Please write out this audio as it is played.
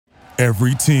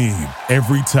Every team,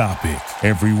 every topic,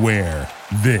 everywhere.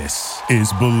 This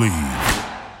is Believe.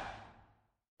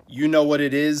 You know what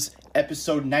it is.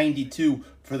 Episode 92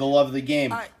 for the love of the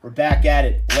game. We're back at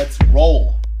it. Let's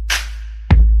roll.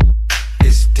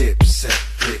 It's Dipset,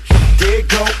 bitch. There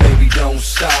go, baby, don't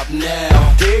stop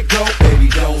now. There go, baby,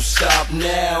 don't stop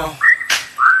now.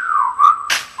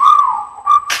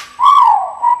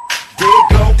 There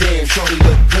go, damn, shorty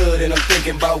look good, and I'm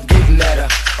thinking about getting at her.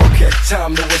 Okay,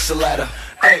 time to whistle at her.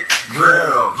 Hey,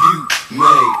 girl, you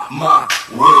made my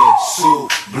whistle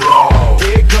blow.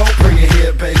 There go, bring it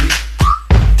here, baby.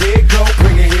 There go,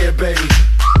 bring it here, baby.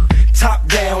 Top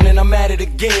down and I'm at it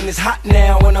again. It's hot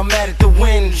now and I'm at it to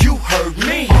win. You heard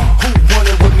me. Who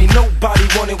wanted with me? Nobody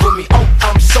wanted with me. Oh,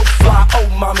 I'm so fly. Oh,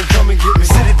 mommy, come and get me.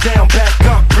 Sit it down, back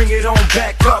up, bring it on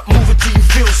back up. Move it till you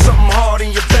feel something hard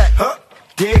in your back. Huh?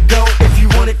 There it go. If you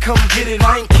want it, come get it.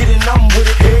 I ain't kidding, I'm with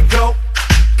it. Here it go.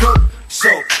 Go. So,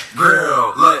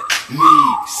 girl, let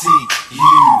me see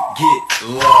you get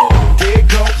low. There it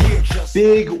go. Yeah, just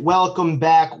Big welcome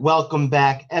back.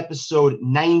 Episode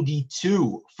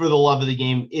 92 for the love of the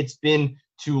game. It's been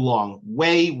too long.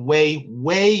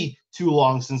 Way too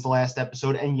long since the last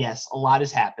episode. And yes, a lot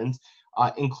has happened,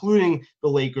 including the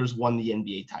Lakers won the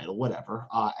NBA title, whatever.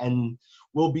 And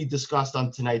will be discussed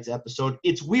on tonight's episode.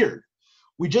 It's weird.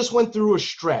 We just went through a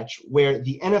stretch where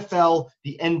the NFL,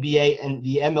 the NBA, and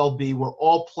the MLB were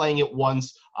all playing at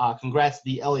once. Congrats to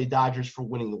the LA Dodgers for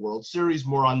winning the World Series.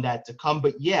 More on that to come.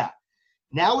 But yeah,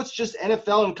 now it's just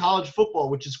NFL and college football,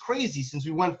 which is crazy since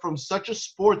we went from such a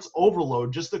sports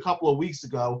overload just a couple of weeks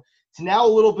ago to now a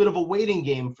little bit of a waiting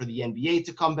game for the NBA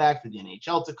to come back, for the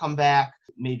NHL to come back.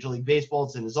 Major League Baseball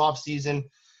is in his offseason.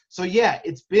 So yeah,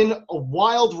 it's been a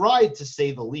wild ride to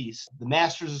say the least. The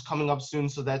Masters is coming up soon,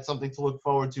 so that's something to look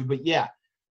forward to. But yeah,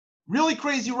 really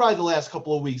crazy ride the last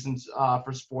couple of weeks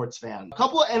for sports fans. A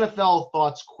couple of NFL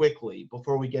thoughts quickly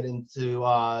before we get into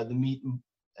the meat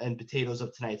and potatoes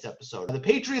of tonight's episode. The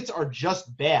Patriots are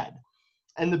just bad.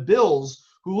 And the Bills,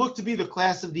 who look to be the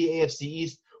class of the AFC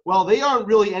East, well, they aren't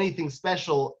really anything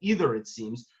special either, it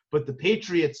seems. But the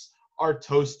Patriots are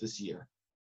toast this year.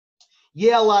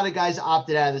 Yeah, a lot of guys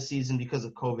opted out of the season because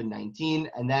of COVID-19,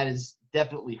 and that has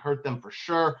definitely hurt them for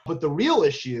sure. But the real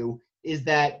issue is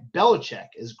that Belichick,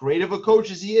 as great of a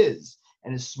coach as he is,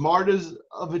 and as smart as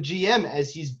of a GM as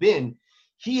he's been,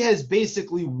 he has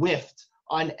basically whiffed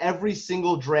on every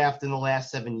single draft in the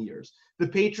last 7 years. The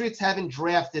Patriots haven't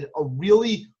drafted a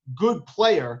really good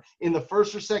player in the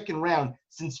first or second round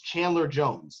since Chandler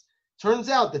Jones. Turns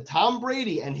out that Tom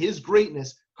Brady and his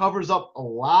greatness covers up a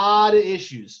lot of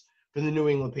issues for the New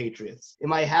England Patriots.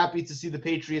 Am I happy to see the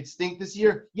Patriots stink this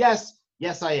year? Yes,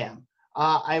 I am.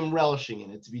 I'm relishing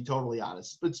in it, to be totally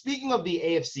honest. But speaking of the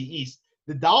AFC East,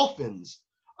 the Dolphins,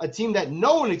 a team that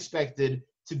no one expected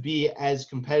to be as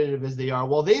competitive as they are,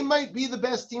 well, they might be the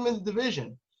best team in the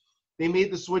division. They made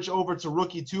the switch over to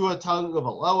rookie Tua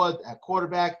Tagovailoa at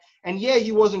quarterback. And yeah,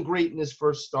 he wasn't great in his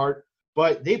first start,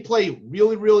 but they play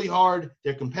really, really hard.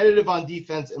 They're competitive on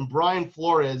defense, and Brian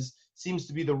Flores seems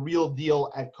to be the real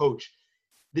deal at coach.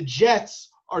 The Jets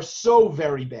are so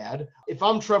very bad. If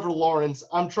I'm Trevor Lawrence,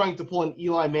 I'm trying to pull an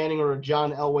Eli Manning or a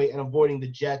John Elway and avoiding the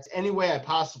Jets any way I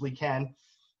possibly can.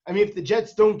 I mean, if the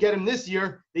Jets don't get him this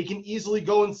year, they can easily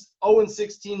go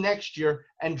 0-16 next year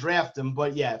and draft him.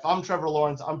 But yeah, if I'm Trevor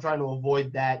Lawrence, I'm trying to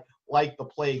avoid that like the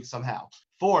plague somehow.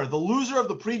 4, the loser of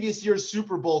the previous year's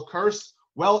Super Bowl curse,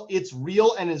 well, it's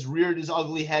real and has reared his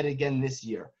ugly head again this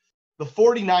year. The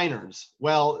 49ers,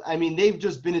 well, I mean, they've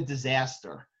just been a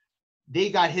disaster.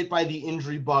 They got hit by the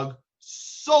injury bug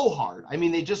so hard. I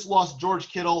mean, they just lost George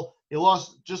Kittle. They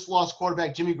just lost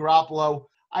quarterback Jimmy Garoppolo.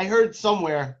 I heard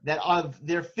somewhere that of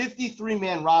their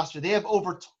 53-man roster, they have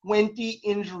over 20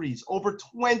 injuries. Over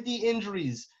 20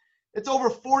 injuries. It's over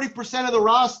 40% of the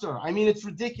roster. I mean, it's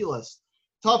ridiculous.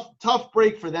 Tough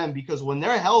break for them because when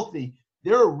they're healthy,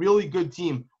 they're a really good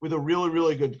team with a really,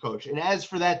 really good coach. And as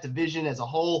for that division as a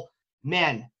whole,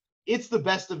 man, it's the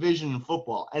best division in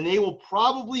football, and they will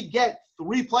probably get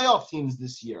 3 playoff teams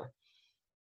this year.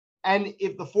 And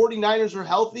if the 49ers are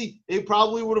healthy, they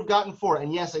probably would have gotten 4.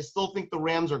 And yes, I still think the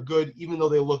Rams are good, even though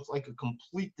they looked like a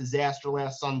complete disaster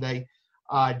last Sunday.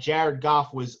 Jared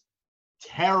Goff was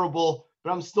terrible,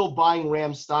 but I'm still buying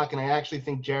Rams stock, and I actually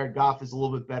think Jared Goff is a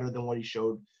little bit better than what he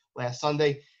showed last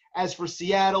Sunday. As for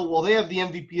Seattle, well, they have the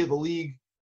MVP of the league,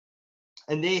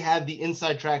 and they have the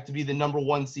inside track to be the number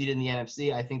 1 seed in the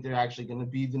NFC. I think they're actually going to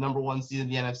be the number 1 seed in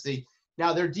the NFC.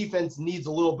 Now, their defense needs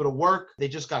a little bit of work. They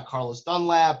just got Carlos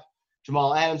Dunlap.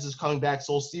 Jamal Adams is coming back,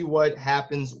 so we'll see what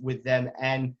happens with them.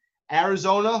 And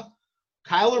Arizona,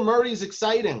 Kyler Murray is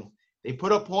exciting. They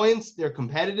put up points. They're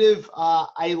competitive.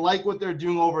 I like what they're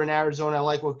doing over in Arizona. I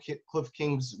like what Cliff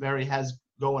Kingsbury has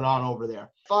going on over there.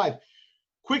 5,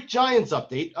 quick Giants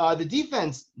update. The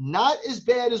defense, not as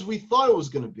bad as we thought it was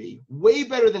going to be. Way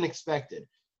better than expected.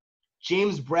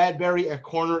 James Bradbury at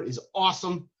corner is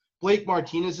awesome. Blake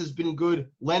Martinez has been good.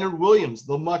 Leonard Williams,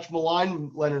 the much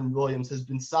maligned Leonard Williams, has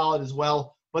been solid as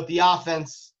well. But the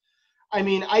offense, I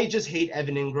mean, I just hate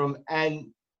Evan Ingram.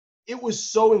 And it was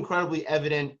so incredibly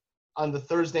evident on the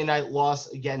Thursday night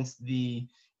loss against the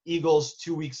Eagles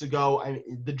 2 weeks ago.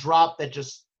 The drop that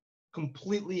just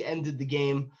completely ended the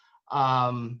game.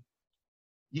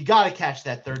 You got to catch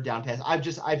that third down pass.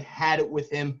 I've had it with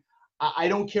him. I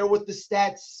don't care what the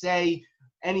stats say,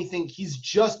 anything. He's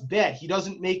just bad. He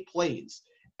doesn't make plays.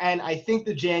 And I think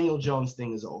the Daniel Jones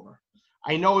thing is over.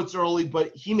 I know it's early,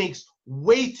 but he makes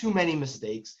way too many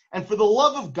mistakes. And for the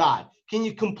love of God, can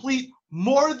you complete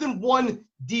more than one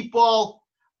deep ball?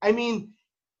 I mean,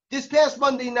 this past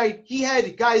Monday night, he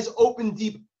had guys open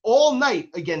deep all night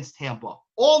against Tampa.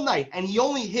 All night. And he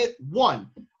only hit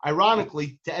one,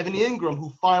 ironically, to Evan Ingram,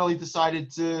 who finally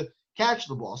decided to catch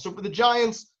the ball. So for the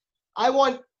Giants, I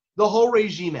want the whole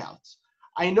regime out.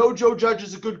 I know Joe Judge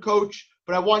is a good coach,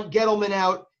 but I want Gettleman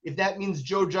out if that means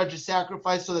Joe Judge is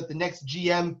sacrificed so that the next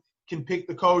GM can pick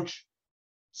the coach.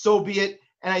 So be it.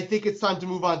 And I think it's time to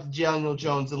move on to Daniel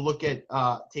Jones and look at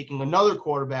taking another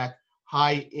quarterback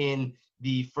high in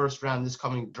the first round this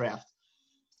coming draft.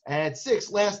 And at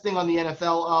 6, last thing on the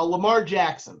NFL, Lamar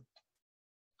Jackson.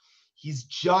 He's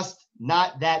just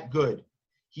not that good.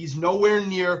 He's nowhere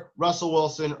near Russell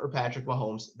Wilson or Patrick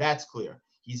Mahomes. That's clear.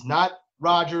 He's not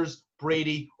Rodgers,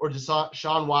 Brady, or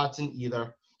Deshaun Watson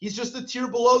either. He's just a tier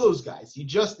below those guys. He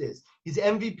just is. His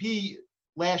MVP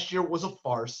last year was a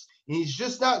farce, and he's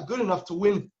just not good enough to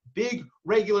win big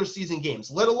regular season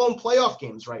games, let alone playoff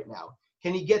games right now.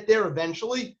 Can he get there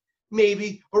eventually?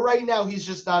 Maybe. But right now, he's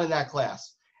just not in that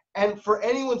class. And for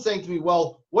anyone saying to me,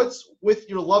 well, what's with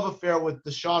your love affair with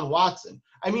Deshaun Watson?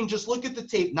 I mean, just look at the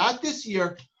tape, not this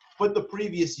year, but the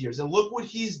previous years. And look what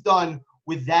he's done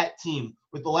with that team,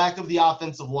 with the lack of the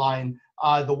offensive line,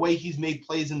 the way he's made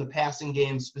plays in the passing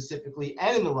game specifically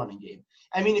and in the running game.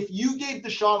 I mean, if you gave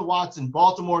Deshaun Watson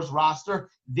Baltimore's roster,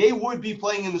 they would be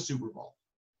playing in the Super Bowl.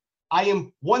 I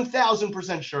am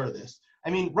 1,000% sure of this. I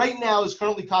mean, right now, as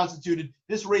currently constituted,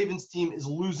 this Ravens team is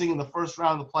losing in the first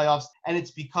round of the playoffs, and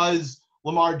it's because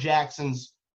Lamar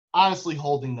Jackson's honestly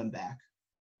holding them back.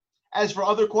 As for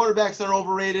other quarterbacks that are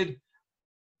overrated,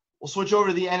 we'll switch over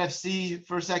to the NFC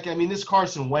for a second. I mean, this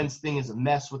Carson Wentz thing is a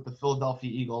mess with the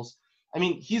Philadelphia Eagles. I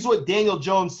mean, he's what Daniel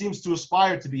Jones seems to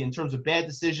aspire to be in terms of bad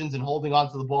decisions and holding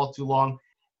on to the ball too long.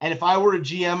 And if I were a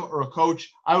GM or a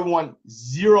coach, I would want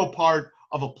zero part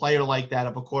of a player like that,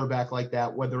 of a quarterback like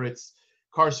that, whether it's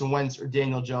Carson Wentz or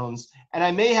Daniel Jones. And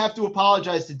I may have to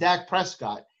apologize to Dak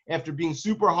Prescott after being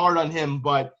super hard on him,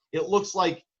 but it looks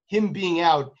like him being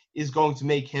out is going to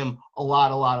make him a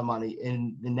lot of money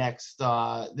in the next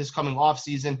this coming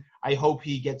offseason. I hope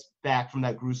he gets back from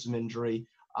that gruesome injury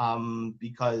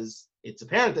because it's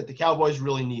apparent that the Cowboys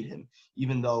really need him,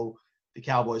 even though the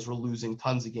Cowboys were losing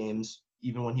tons of games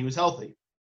even when he was healthy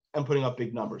and putting up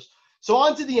big numbers. So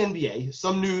on to the NBA,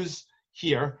 some news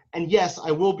here. And yes, I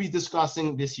will be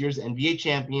discussing this year's NBA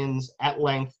champions at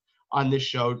length on this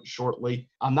show shortly.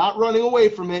 I'm not running away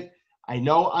from it. I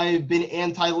know I've been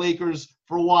anti-Lakers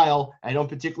for a while. I don't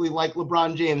particularly like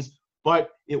LeBron James, but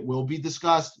it will be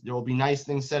discussed. There will be nice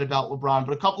things said about LeBron,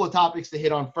 but a couple of topics to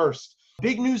hit on first.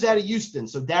 Big news out of Houston.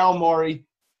 So Daryl Morey,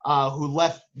 who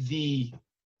left the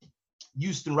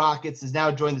Houston Rockets, has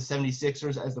now joined the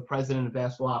 76ers as the president of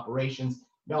basketball operations.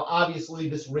 Now, obviously,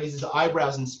 this raises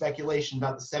eyebrows and speculation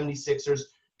about the 76ers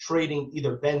trading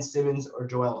either Ben Simmons or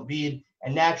Joel Embiid.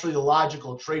 And naturally, the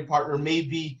logical trade partner may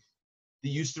be the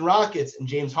Houston Rockets and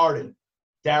James Harden.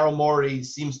 Daryl Morey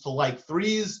seems to like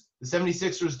threes. The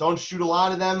 76ers don't shoot a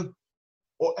lot of them,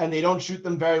 and they don't shoot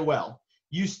them very well.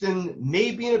 Houston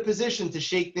may be in a position to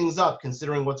shake things up,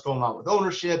 considering what's going on with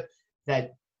ownership.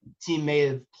 That team may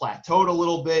have plateaued a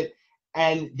little bit,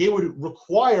 and they would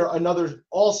require another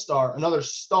all-star, another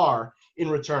star in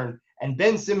return. And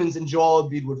Ben Simmons and Joel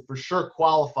Embiid would for sure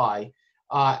qualify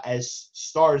as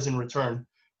stars in return.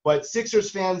 But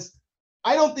Sixers fans,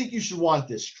 I don't think you should want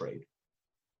this trade,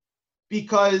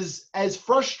 because as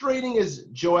frustrating as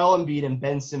Joel Embiid and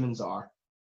Ben Simmons are,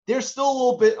 there's still a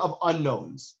little bit of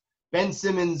unknowns. Ben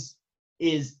Simmons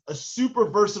is a super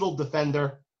versatile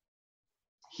defender.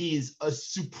 He's a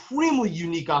supremely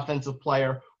unique offensive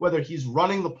player, whether he's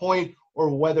running the point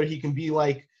or whether he can be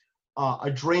like a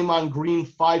Draymond Green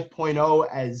 5.0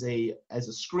 as a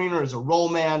screener, as a roll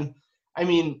man. I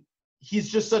mean, he's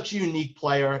just such a unique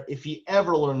player if he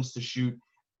ever learns to shoot.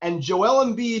 And Joel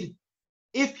Embiid,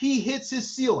 if he hits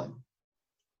his ceiling,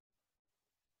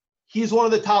 he's one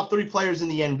of the top 3 players in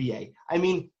the NBA. I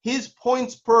mean, his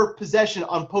points per possession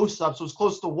on post-ups was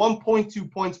close to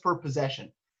 1.2 points per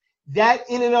possession. That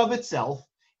in and of itself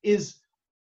is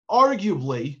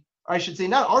arguably, or I should say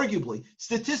not arguably,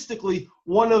 statistically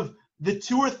one of the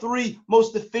 2 or 3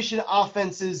 most efficient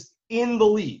offenses in the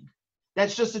league.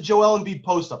 That's just a Joel Embiid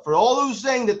post-up. For all those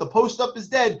saying that the post-up is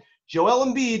dead, Joel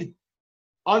Embiid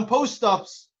on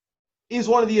post-ups is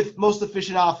one of the most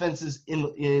efficient offenses in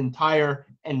the entire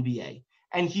NBA.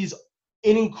 And he's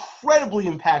an incredibly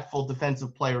impactful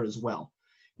defensive player as well.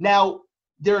 Now,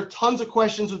 there are tons of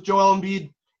questions with Joel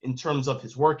Embiid in terms of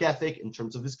his work ethic, in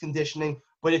terms of his conditioning.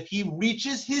 But if he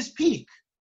reaches his peak,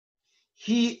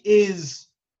 he is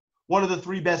one of the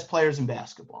 3 best players in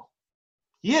basketball.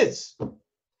 He is.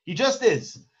 He just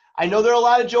is. I know there are a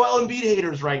lot of Joel Embiid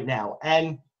haters right now,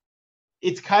 and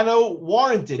it's kind of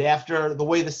warranted after the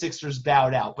way the Sixers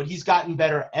bowed out. But he's gotten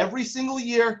better every single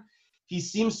year. He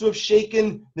seems to have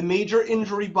shaken the major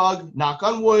injury bug, knock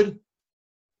on wood.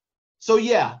 So,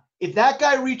 yeah, if that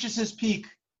guy reaches his peak,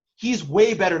 he's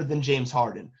way better than James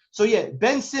Harden. So, yeah,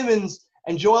 Ben Simmons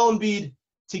and Joel Embiid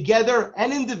together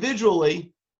and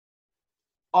individually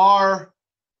are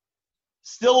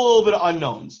still a little bit of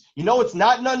unknowns. You know it's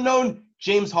not an unknown?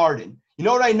 James Harden. You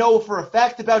know what I know for a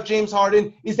fact about James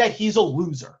Harden is that he's a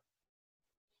loser.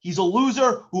 He's a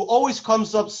loser who always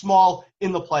comes up small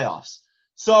in the playoffs.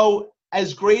 So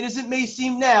as great as it may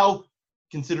seem now,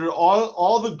 consider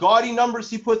all the gaudy numbers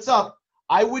he puts up,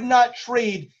 I would not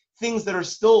trade things that are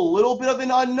still a little bit of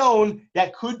an unknown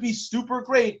that could be super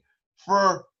great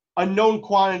for a known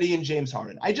quantity in James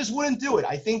Harden. I just wouldn't do it.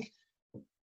 I think,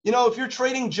 if you're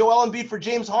trading Joel Embiid for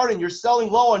James Harden, you're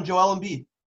selling low on Joel Embiid.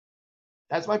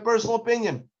 That's my personal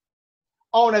opinion.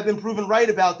 Oh, and I've been proven right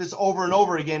about this over and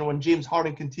over again when James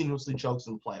Harden continuously chokes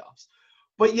in the playoffs.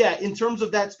 But yeah, in terms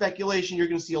of that speculation, you're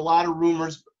going to see a lot of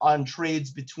rumors on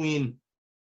trades between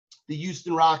the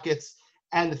Houston Rockets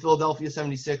and the Philadelphia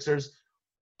 76ers.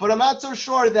 But I'm not so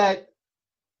sure that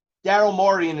Daryl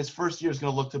Morey in his first year is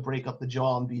going to look to break up the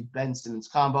Joel Embiid-Ben Simmons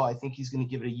combo. I think he's going to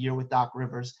give it a year with Doc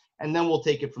Rivers, and then we'll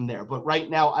take it from there. But right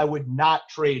now, I would not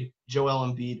trade Joel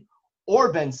Embiid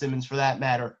or Ben Simmons, for that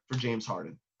matter, for James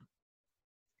Harden.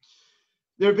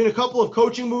 There have been a couple of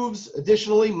coaching moves.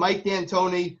 Additionally, Mike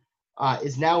D'Antoni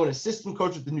is now an assistant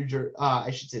coach with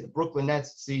the Brooklyn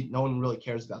Nets. See, no one really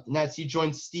cares about the Nets. He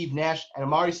joins Steve Nash and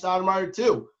Amari Stoudemire,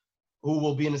 too, who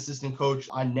will be an assistant coach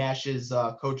on Nash's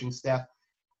coaching staff.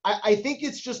 I think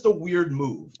it's just a weird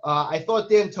move. I thought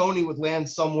D'Antoni would land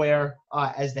somewhere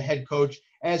as the head coach.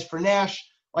 As for Nash,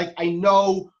 I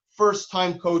know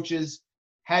first-time coaches,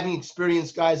 having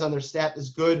experienced guys on their staff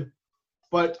is good,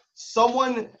 but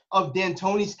someone of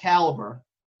D'Antoni's caliber,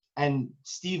 and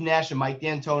Steve Nash and Mike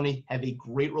D'Antoni have a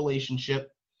great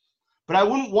relationship, but I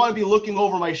wouldn't want to be looking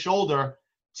over my shoulder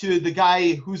to the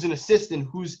guy who's an assistant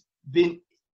who's been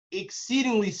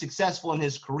exceedingly successful in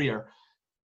his career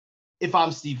if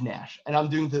I'm Steve Nash and I'm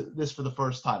doing this for the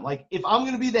first time. If I'm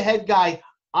going to be the head guy,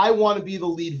 I want to be the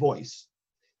lead voice.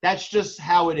 That's just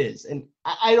how it is. And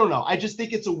I don't know. I just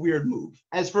think it's a weird move.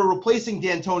 As for replacing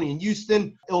D'Antoni in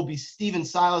Houston, it'll be Steven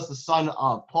Silas, the son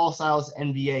of Paul Silas,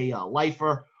 NBA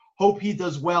lifer. Hope he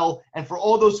does well. And for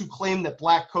all those who claim that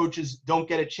black coaches don't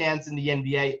get a chance in the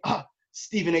NBA,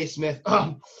 Stephen A. Smith.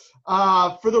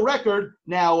 For the record,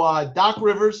 now Doc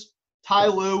Rivers, Ty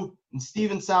Lue, and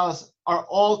Steven Silas are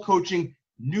all coaching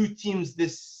new teams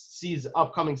this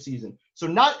upcoming season. So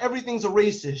not everything's a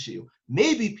race issue.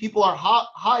 Maybe people are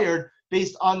hired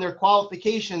based on their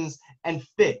qualifications and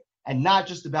fit and not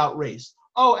just about race.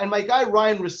 Oh, and my guy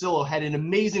Ryan Russillo had an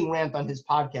amazing rant on his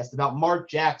podcast about Mark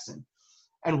Jackson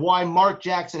and why Mark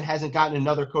Jackson hasn't gotten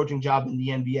another coaching job in the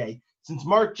NBA. Since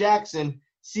Mark Jackson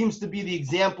seems to be the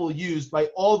example used by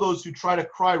all those who try to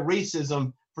cry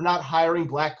racism for not hiring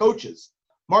black coaches.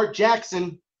 Mark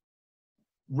Jackson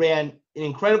ran an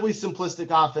incredibly simplistic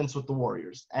offense with the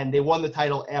Warriors, and they won the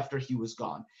title after he was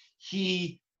gone.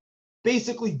 He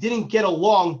basically didn't get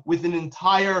along with an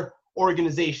entire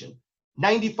organization.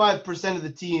 95% of the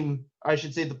team, or I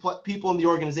should say the people in the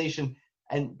organization,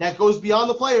 and that goes beyond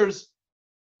the players,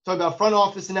 talking about front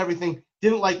office and everything,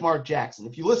 didn't like Mark Jackson.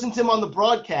 If you listen to him on the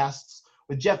broadcasts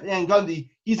with Jeff Van Gundy,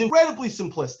 he's incredibly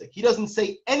simplistic. He doesn't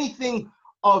say anything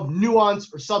of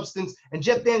nuance or substance, and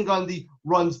Jeff Van Gundy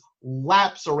runs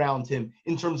laps around him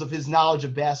in terms of his knowledge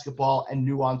of basketball and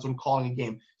nuance when calling a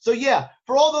game. So yeah,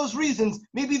 for all those reasons,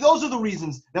 maybe those are the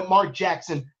reasons that Mark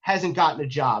Jackson hasn't gotten a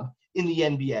job in the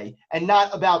NBA and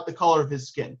not about the color of his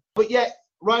skin. But yet,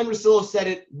 Ryan Russillo said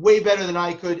it way better than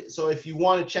I could. So if you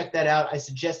want to check that out, I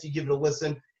suggest you give it a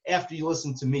listen after you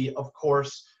listen to me, of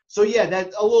course. So yeah,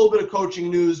 that's a little bit of coaching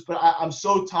news, but I'm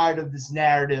so tired of this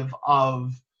narrative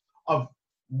of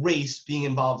race being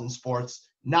involved in sports.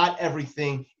 Not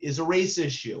everything is a race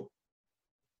issue.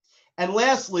 And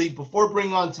lastly, before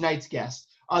bringing on tonight's guest,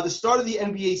 the start of the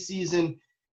NBA season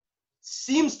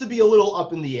seems to be a little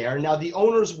up in the air. Now, the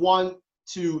owners want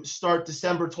to start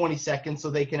December 22nd so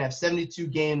they can have 72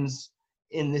 games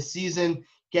in this season,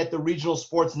 get the regional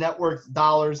sports network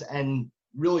dollars, and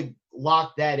really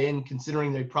lock that in,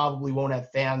 considering they probably won't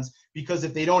have fans, because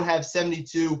if they don't have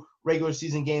 72 regular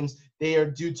season games, they are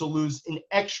due to lose an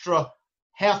extra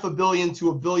 $500 million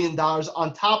to $1 billion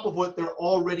on top of what they're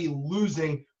already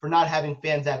losing for not having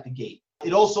fans at the gate.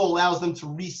 It also allows them to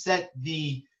reset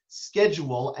the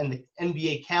schedule and the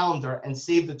NBA calendar and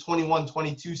save the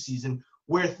 21-22 season,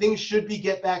 where things should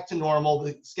get back to normal.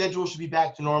 The schedule should be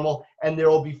back to normal, and there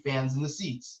will be fans in the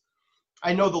seats.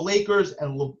 I know the Lakers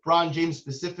and LeBron James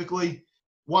specifically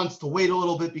wants to wait a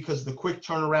little bit because of the quick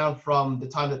turnaround from the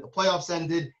time that the playoffs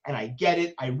ended, and I get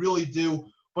it. I really do.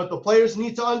 But the players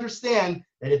need to understand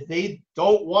that if they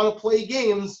don't want to play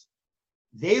games,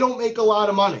 they don't make a lot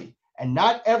of money. And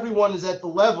not everyone is at the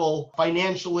level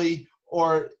financially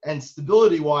and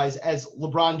stability-wise as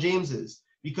LeBron James is,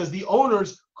 because the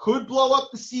owners could blow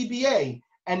up the CBA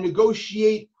and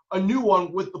negotiate a new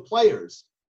one with the players.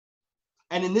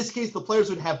 And in this case, the players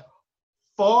would have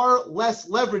far less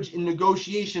leverage in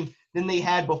negotiation than they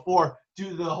had before due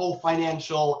to the whole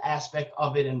financial aspect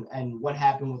of it and what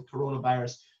happened with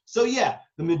coronavirus. So yeah,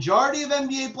 the majority of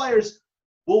NBA players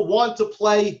will want to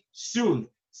play soon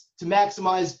to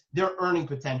maximize their earning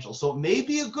potential. So it may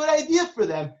be a good idea for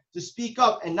them to speak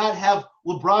up and not have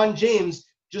LeBron James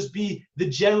just be the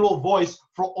general voice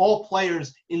for all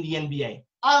players in the NBA.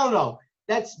 I don't know.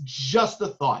 That's just a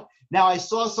thought. Now, I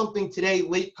saw something today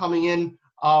late coming in.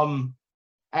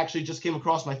 Actually just came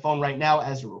across my phone right now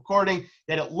as we're recording,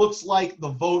 that it looks like the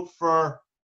vote for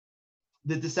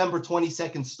the December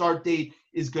 22nd start date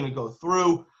is going to go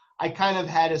through. I kind of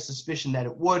had a suspicion that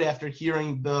it would after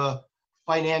hearing the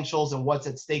financials and what's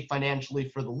at stake financially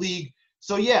for the league.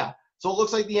 So yeah, so it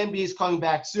looks like the NBA is coming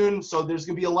back soon. So there's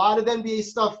going to be a lot of NBA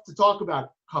stuff to talk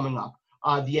about coming up.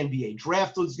 The NBA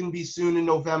draft is going to be soon in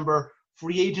November.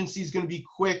 Free agency is going to be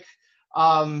quick.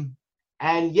 And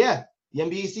yeah, the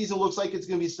NBA season looks like it's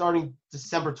going to be starting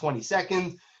December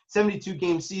 22nd,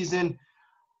 72-game season.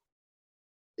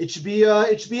 It should be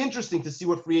interesting to see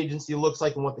what free agency looks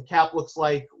like and what the cap looks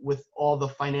like with all the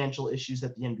financial issues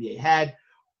that the NBA had.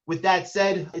 With that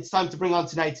said, it's time to bring on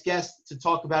tonight's guest to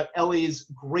talk about LA's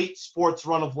great sports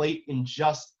run of late in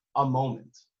just a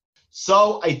moment.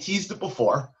 So I teased it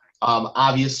before.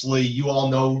 Obviously, you all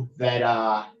know that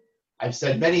I've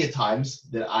said many a times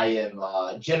that I am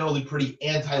generally pretty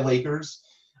anti-Lakers.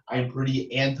 I am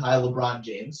pretty anti-LeBron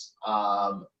James.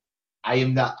 I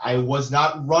was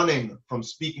not running from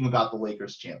speaking about the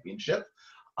Lakers championship.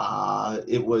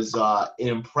 It was an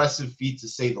impressive feat to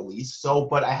say the least.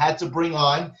 But I had to bring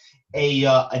on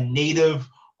a native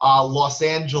Los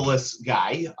Angeles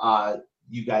guy.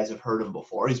 You guys have heard him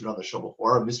before. He's been on the show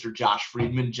before. Mr. Josh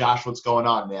Friedman. Josh, what's going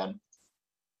on, man?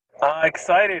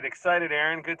 Excited,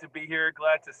 Aaron. Good to be here.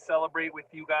 Glad to celebrate with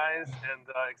you guys, and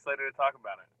excited to talk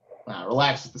about it.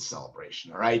 Relax with the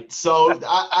celebration, all right? So,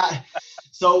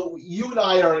 so you and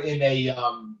I are in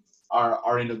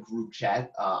a group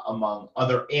chat among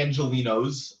other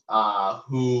Angelinos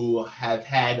who have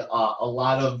had a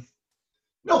lot of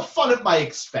fun at my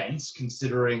expense,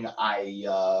 considering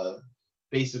I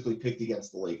basically picked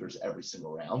against the Lakers every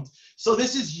single round. So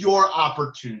this is your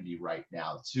opportunity right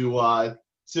now to rub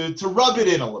it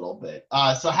in a little bit.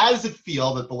 So how does it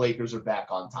feel that the Lakers are back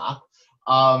on top?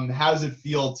 How does it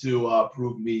feel to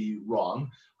prove me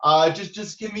wrong?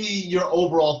 Just give me your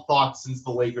overall thoughts since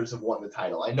the Lakers have won the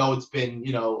title. I know it's been,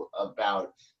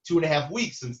 about 2.5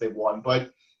 weeks since they've won,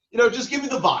 but, just give me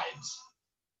the vibes.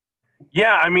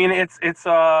 Yeah, I mean, it's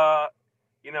funny.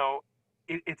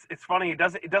 It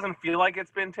doesn't feel like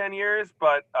it's been 10 years,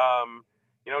 but,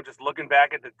 just looking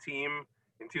back at the team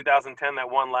in 2010 that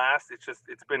won last, it's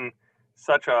been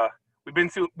we've been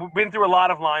through a lot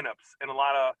of lineups and a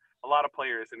lot of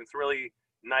players, and it's really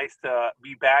nice to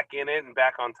be back in it and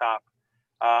back on top.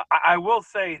 I will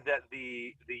say that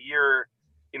the year,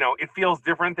 it feels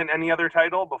different than any other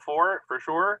title before, for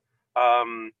sure.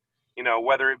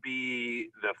 Whether it be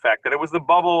the fact that it was the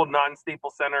bubble, not in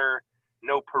Staples Center,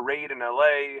 no parade in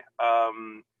LA,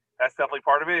 that's definitely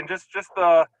part of it, and just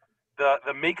the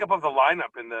makeup of the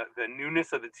lineup and the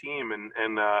newness of the team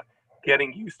and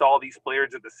getting used to all these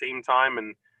players at the same time,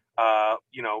 and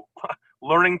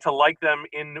learning to like them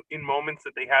in moments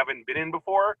that they haven't been in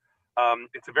before.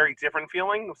 It's a very different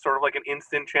feeling, sort of like an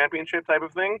instant championship type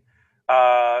of thing.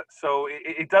 So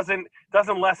it doesn't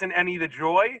lessen any of the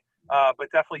joy,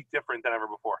 but definitely different than ever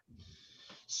before.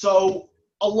 So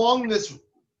along this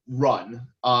run,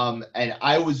 and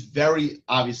I was very,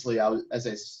 obviously, as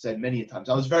I said many times,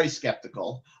 I was very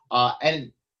skeptical.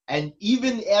 And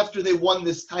even after they won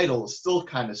this title, still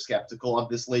kind of skeptical of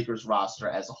this Lakers roster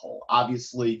as a whole.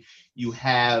 Obviously, you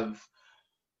have,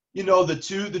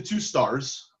 the two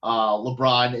stars,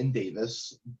 LeBron and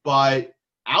Davis, but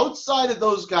outside of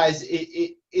those guys,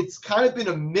 it's kind of been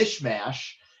a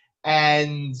mishmash,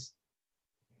 and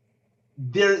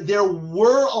there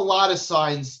were a lot of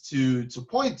signs to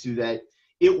point to that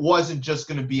it wasn't just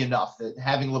going to be enough, that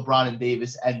having LeBron and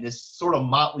Davis and this sort of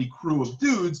motley crew of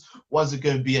dudes wasn't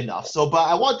going to be enough. But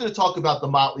I wanted to talk about the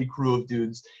motley crew of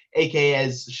dudes, aka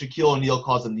as Shaquille O'Neal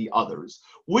calls them, the others.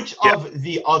 Which of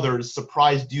the others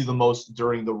surprised you the most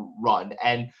during the run?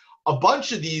 And a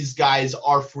bunch of these guys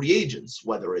are free agents,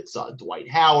 whether it's Dwight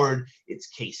Howard, it's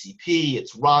KCP,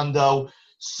 it's Rondo.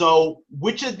 So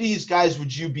which of these guys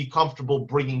would you be comfortable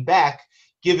bringing back,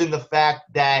 given the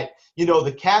fact that,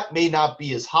 the cap may not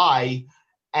be as high,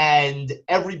 and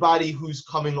everybody who's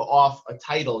coming off a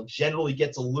title generally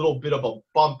gets a little bit of a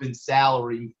bump in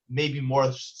salary, maybe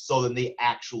more so than they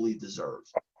actually deserve?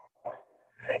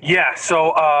 Yeah.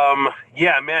 So,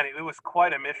 man, it was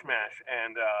quite a mishmash,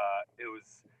 and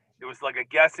it was like a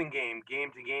guessing game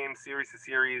to game, series to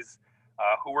series,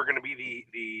 who were going to be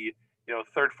the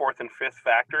third, fourth, and fifth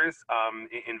factors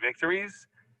in victories.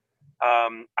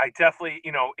 I definitely,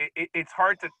 it's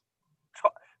hard to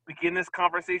begin this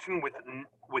conversation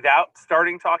without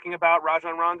starting talking about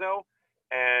Rajon Rondo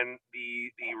and the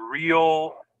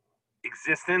real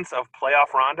existence of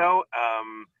playoff Rondo,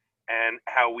 and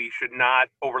how we should not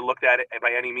overlook that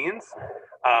by any means.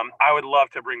 I would love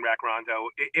to bring back Rondo,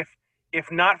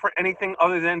 if not for anything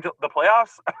other than the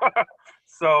playoffs.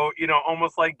 So,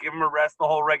 almost like give him a rest the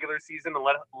whole regular season and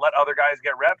let other guys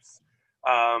get reps,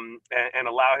 and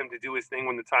allow him to do his thing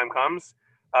when the time comes.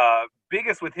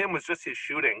 Biggest with him was just his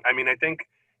shooting. I mean, I think,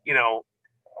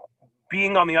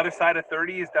 being on the other side of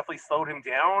 30 has definitely slowed him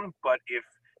down. But if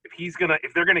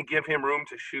they're gonna give him room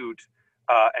to shoot,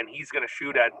 and he's gonna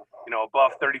shoot at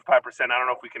above 35%, I don't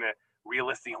know if we can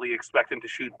realistically expect him to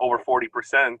shoot over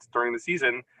 40% during the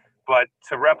season. But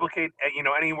to replicate,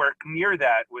 anywhere near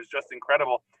that was just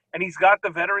incredible. And he's got the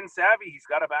veteran savvy. He's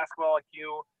got a basketball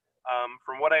IQ.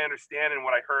 From what I understand and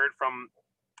what I heard from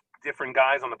different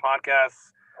guys on the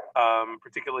podcasts,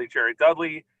 particularly Jared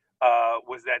Dudley,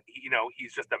 was that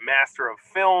he's just a master of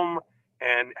film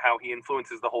and how he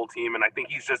influences the whole team. And I think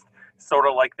he's just sort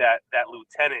of like that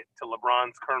lieutenant to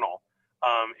LeBron's colonel,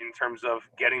 in terms of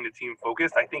getting the team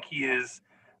focused. I think he is.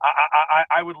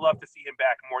 I would love to see him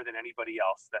back more than anybody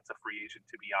else that's a free agent,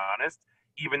 to be honest.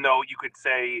 Even though you could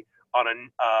say on a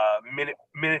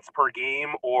minutes per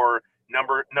game or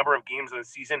number of games in the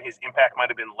season, his impact might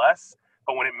have been less.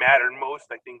 But when it mattered most,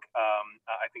 I think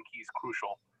he's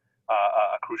crucial,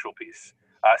 a crucial piece.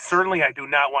 Certainly, I do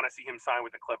not want to see him sign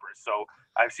with the Clippers. So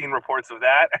I've seen reports of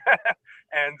that,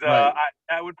 and Right.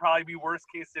 that would probably be worst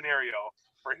case scenario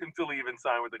for him to leave and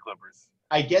sign with the Clippers.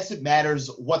 I guess it matters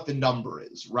what the number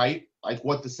is, right? Like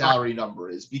what the salary number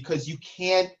is, because you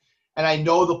can't. And I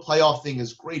know the playoff thing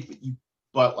is great,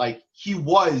 but like he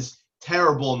was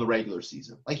terrible in the regular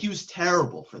season. Like he was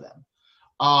terrible for them.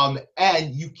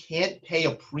 And you can't pay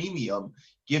a premium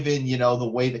given, the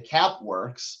way the cap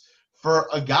works for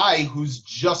a guy who's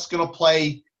just going to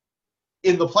play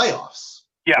in the playoffs.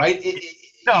 Yeah. Right? You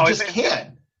just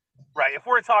can't. Right. If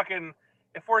we're talking,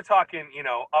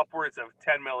 upwards of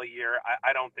 $10 million a year,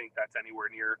 I don't think that's anywhere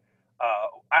near.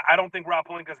 I don't think Rob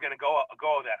Pelinka is going to go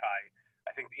that high.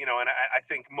 I think, and I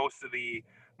think most of the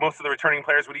returning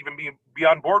players would even be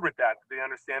on board with that. They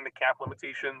understand the cap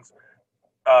limitations,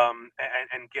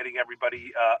 and getting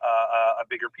everybody a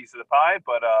bigger piece of the pie.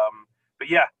 But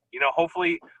yeah,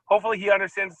 hopefully he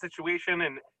understands the situation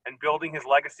and building his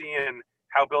legacy and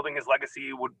how building his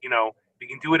legacy would, if he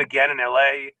can do it again in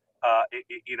LA,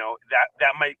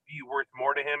 that might be worth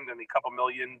more to him than the couple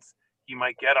millions he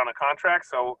might get on a contract.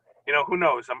 So, who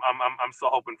knows? I'm still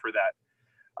hoping for that.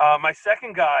 My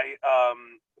second guy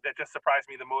that just surprised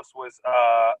me the most was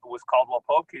Caldwell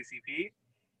Pope, KCP.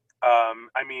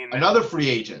 Another free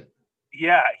agent.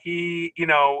 Yeah, he,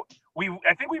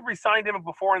 I think we've re-signed him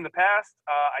before in the past.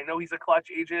 I know he's a clutch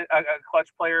agent, a clutch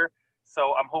player.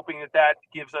 So I'm hoping that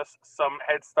gives us some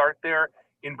head start there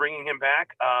in bringing him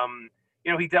back.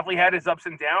 He definitely had his ups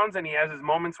and downs, and he has his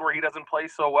moments where he doesn't play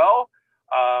so well.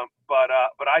 But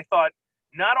I thought,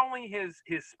 not only his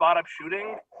spot up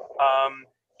shooting,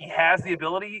 he has the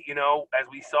ability, as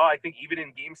we saw, I think even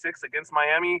in Game 6 against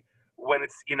Miami, when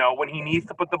it's, when he needs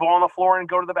to put the ball on the floor and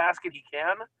go to the basket, he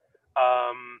can.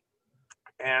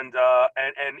 And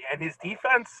his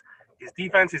defense, his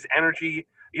energy.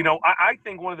 I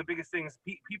think one of the biggest things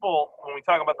people, when we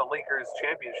talk about the Lakers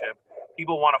championship,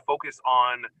 people want to focus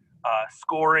on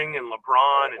scoring and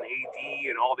LeBron and AD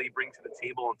and all they bring to the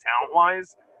table and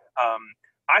talent-wise.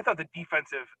 I thought the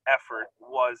defensive effort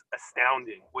was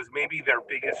astounding, was maybe their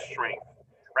biggest strength,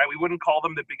 right? We wouldn't call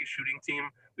them the biggest shooting team.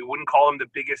 We wouldn't call them the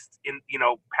biggest,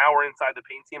 power inside the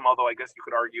paint team, although I guess you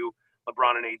could argue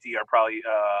LeBron and AD are probably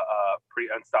pretty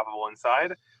unstoppable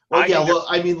inside. Well,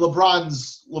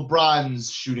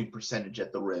 LeBron's shooting percentage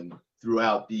at the rim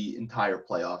throughout the entire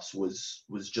playoffs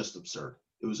was just absurd.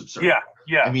 It was absurd. Yeah.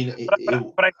 I mean,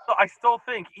 but I still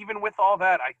think, even with all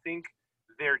that, I think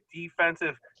their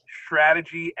defensive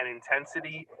strategy and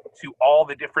intensity to all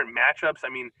the different matchups. I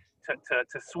mean,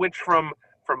 to switch from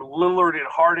Lillard and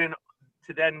Harden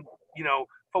to then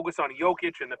focus on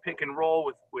Jokic and the pick and roll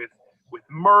with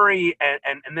Murray and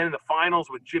then in the finals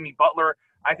with Jimmy Butler.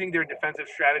 I think their defensive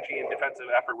strategy and defensive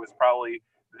effort was probably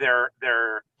their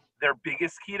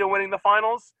biggest key to winning the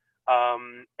finals.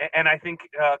 And I think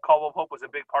Caldwell Pope was a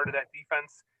big part of that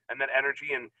defense and that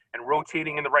energy and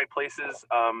rotating in the right places.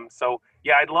 So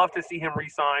yeah, I'd love to see him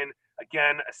re-sign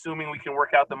again, assuming we can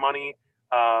work out the money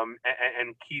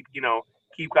and keep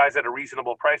guys at a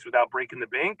reasonable price without breaking the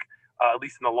bank, at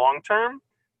least in the long term.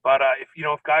 But if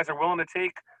guys are willing to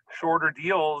take shorter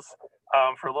deals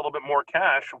for a little bit more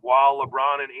cash while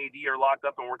LeBron and AD are locked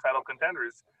up and we're title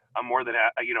contenders, I'm more than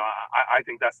I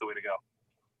think that's the way to go.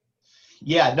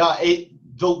 Yeah, no,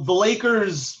 the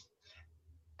Lakers,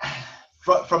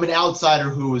 from an outsider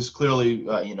who was clearly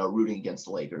rooting against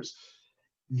the Lakers,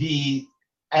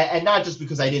 and not just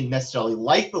because I didn't necessarily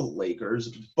like the Lakers,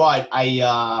 but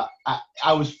I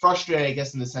was frustrated, I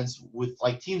guess, in the sense with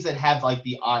like teams that have like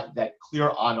that clear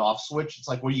on-off switch. It's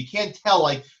like where you can't tell,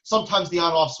 like sometimes the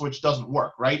on-off switch doesn't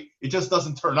work, right? It just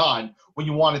doesn't turn on when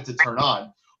you want it to turn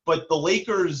on. But the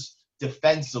Lakers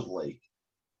defensively,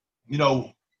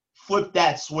 flipped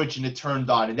that switch and it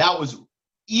turned on, and that was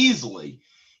easily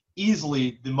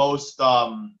the most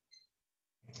the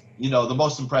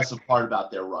most impressive part about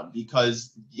their run,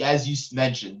 because as you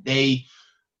mentioned, they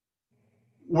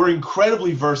were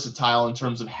incredibly versatile in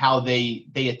terms of how they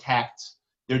attacked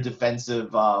their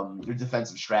defensive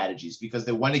strategies, because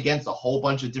they went against a whole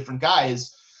bunch of different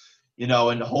guys,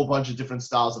 and a whole bunch of different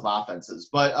styles of offenses.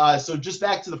 But so just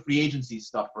back to the free agency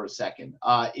stuff for a second.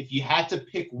 If you had to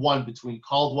pick one between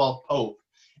Caldwell Pope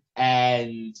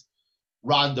and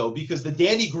Rondo, because the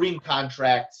Danny Green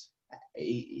contract,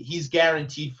 he's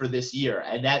guaranteed for this year,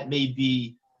 and that may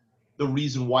be the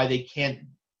reason why they can't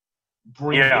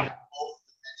bring back both,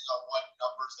 depending on what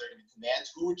numbers they're going to command.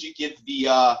 Who would you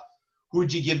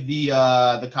give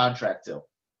the contract to?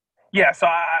 Yeah, so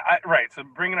so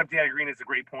bringing up Danny Green is a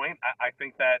great point. I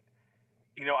think that,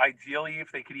 ideally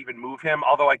if they could even move him,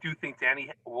 although I do think Danny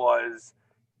was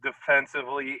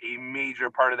defensively a major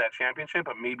part of that championship,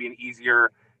 but maybe an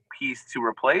easier piece to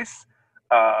replace.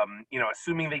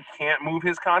 Assuming they can't move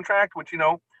his contract, which,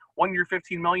 1 year,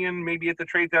 $15 million, maybe at the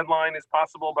trade deadline is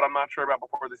possible, but I'm not sure about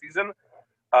before the season.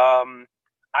 I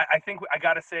think I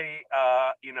got to say,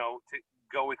 to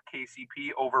go with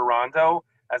KCP over Rondo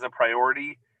as a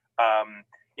priority.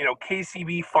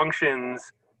 KCP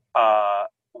functions,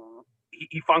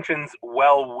 he functions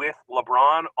well with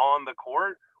LeBron on the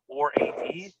court or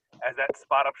AD as that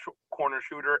spot up corner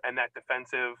shooter and that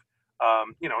defensive,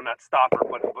 not stopper,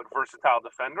 but versatile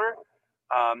defender.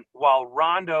 While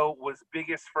Rondo was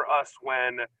biggest for us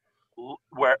when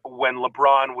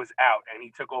LeBron was out and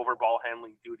he took over ball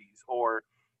handling duties, or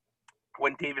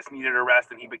when Davis needed a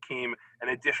rest and he became an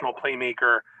additional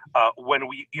playmaker when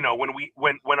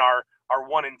our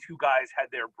 1 and 2 guys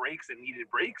had their breaks and needed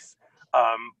breaks,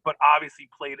 but obviously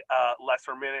played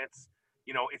lesser minutes.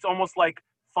 It's almost like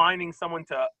finding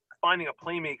a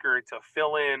playmaker to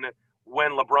fill in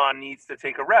when LeBron needs to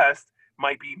take a rest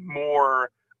might be more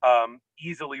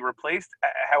easily replaced,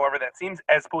 however that seems,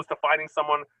 as opposed to finding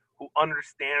someone who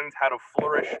understands how to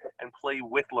flourish and play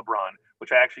with LeBron,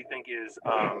 which I actually think is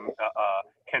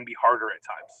can be harder at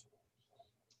times.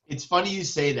 It's funny you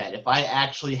say that. If I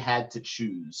actually had to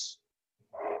choose,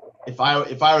 if I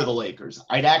were the Lakers,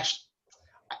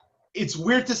 it's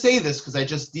weird to say this because I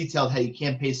just detailed how you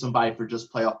can't pay somebody for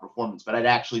just playoff performance, but I'd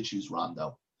actually choose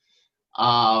Rondo.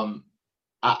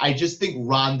 I just think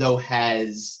Rondo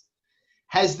has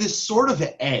this sort of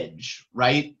edge,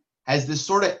 right? Has this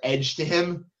sort of edge to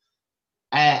him.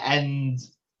 And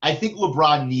I think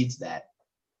LeBron needs that.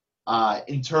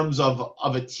 in terms of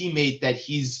a teammate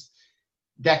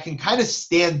that can kind of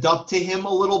stand up to him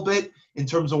a little bit in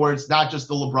terms of where it's not just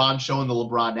the LeBron show and the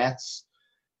LeBronettes.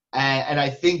 And I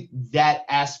think that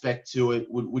aspect to it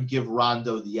would give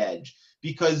Rondo the edge,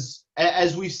 because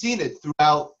as we've seen it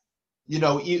throughout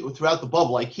the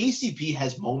bubble, like KCP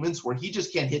has moments where he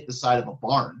just can't hit the side of a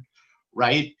barn,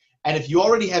 right? And if you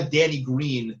already have Danny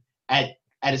Green at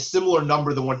a similar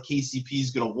number than what KCP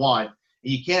is going to want,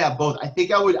 and you can't have both, I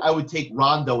think I would take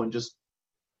Rondo and just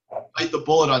bite the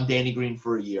bullet on Danny Green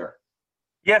for a year.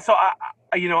 Yeah, so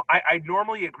I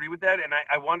normally agree with that, and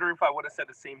I wonder if I would have said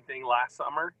the same thing last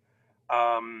summer.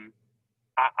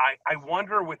 I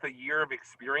wonder, with a year of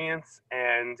experience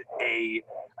and a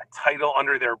title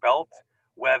under their belt,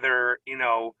 whether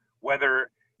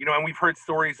and we've heard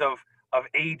stories of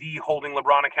AD holding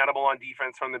LeBron accountable on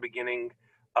defense from the beginning.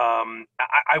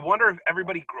 I wonder if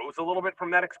everybody grows a little bit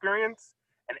from that experience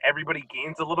and everybody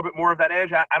gains a little bit more of that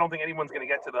edge. I don't think anyone's going to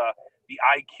get to the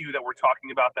IQ that we're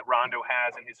talking about that Rondo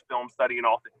has in his film study and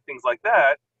all things like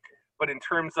that. But in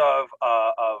terms of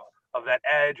that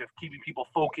edge of keeping people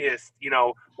focused,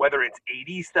 whether it's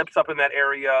AD steps up in that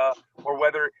area or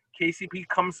whether KCP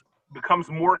becomes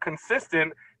more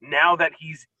consistent now that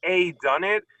he's done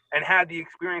it and had the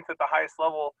experience at the highest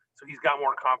level, so he's got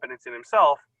more confidence in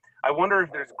himself. I wonder if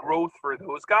there's growth for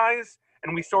those guys,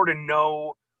 and we sort of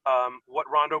know what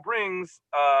Rondo brings.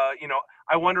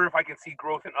 I wonder if I can see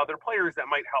growth in other players that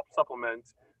might help supplement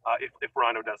if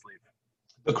Rondo does leave.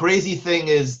 The crazy thing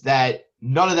is that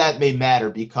none of that may matter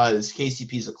because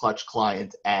KCP is a clutch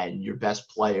client and your best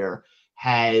player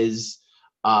has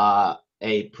a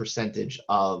percentage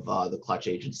of the clutch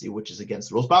agency, which is against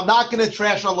the rules. But I'm not going to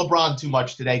trash on LeBron too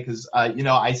much today because,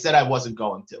 I said I wasn't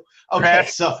going to. Okay,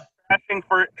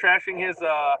 trashing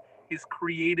his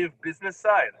creative business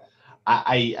side.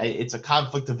 It's a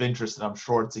conflict of interest, and I'm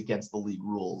sure it's against the league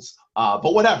rules.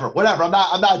 But whatever. I'm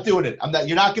not doing it.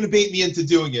 You're not going to bait me into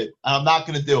doing it. I'm not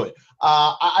going to do it.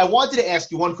 I wanted to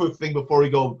ask you one quick thing before we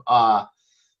go. Talk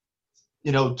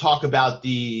about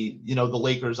the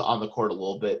Lakers on the court a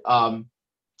little bit.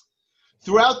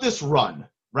 Throughout this run,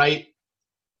 right?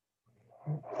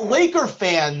 Laker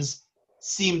fans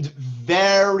seemed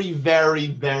very, very,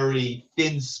 very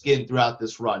thin-skinned throughout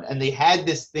this run, and they had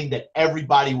this thing that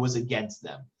everybody was against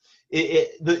them.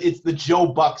 It's the Joe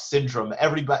Buck syndrome.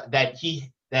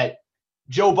 That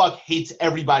Joe Buck hates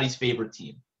everybody's favorite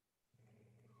team.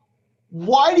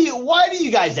 Why do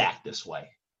you guys act this way?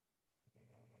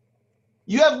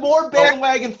 You have more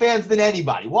bandwagon fans than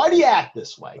anybody. Why do you act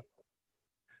this way?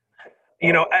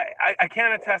 I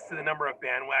can't attest to the number of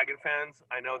bandwagon fans.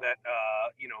 I know that,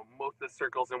 most of the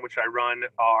circles in which I run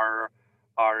are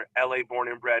LA born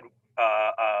and bred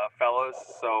fellows.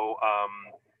 So,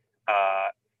 I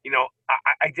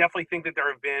definitely think that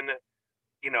there have been,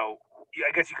 I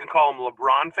guess you can call them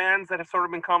LeBron fans that have sort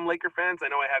of become Laker fans. I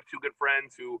know I have two good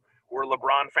friends who were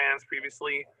LeBron fans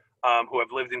previously, who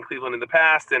have lived in Cleveland in the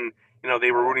past, and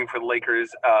they were rooting for the Lakers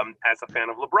as a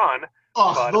fan of LeBron.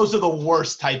 Oh, but those are the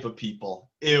worst type of people.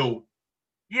 Ew.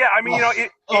 Yeah, I mean, it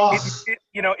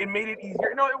made it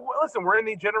easier. Listen, we're in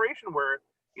the generation where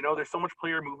there's so much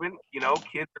player movement.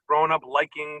 Kids are growing up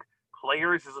liking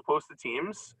players as opposed to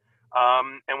teams.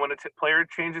 And when a player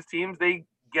changes teams, they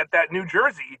get that new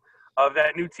jersey of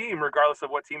that new team, regardless of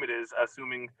what team it is,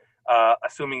 assuming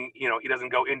he doesn't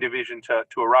go in division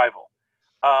to a rival.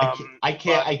 I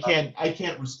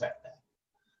can't respect that.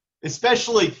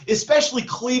 Especially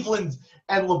Cleveland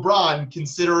and LeBron,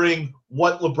 considering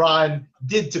what LeBron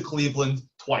did to Cleveland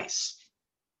twice.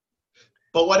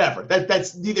 But whatever,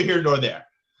 that's neither here nor there.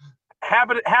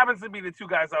 Happens to be the two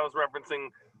guys I was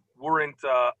referencing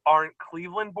aren't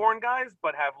Cleveland-born guys,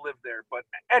 but have lived there. But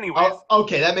anyways,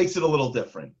 okay, that makes it a little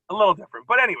different.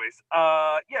 But anyways,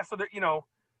 So there,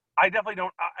 I definitely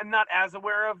don't. I'm not as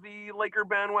aware of the Laker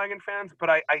bandwagon fans, but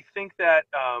I think that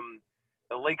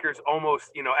the Lakers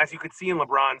almost, as you could see in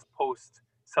LeBron's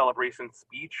post-celebration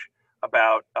speech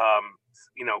about,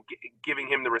 giving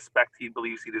him the respect he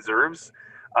believes he deserves.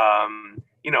 I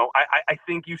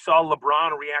think you saw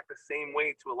LeBron react the same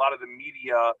way to a lot of the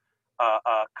media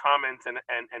comments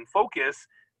and focus,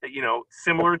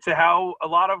 similar to how a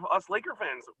lot of us Laker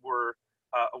fans were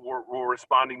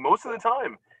responding most of the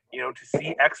time. To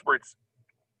see experts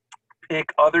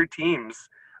pick other teams,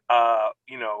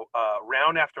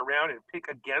 round after round and pick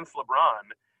against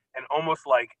LeBron and almost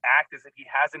like act as if he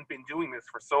hasn't been doing this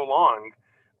for so long.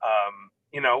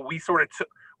 We sort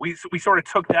of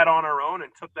took that on our own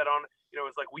and took that on.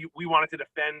 It's like we wanted to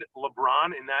defend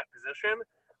LeBron in that position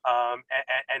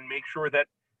and make sure that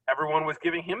everyone was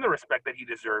giving him the respect that he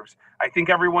deserves. I think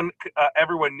everyone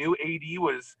knew AD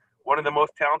was one of the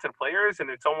most talented players, and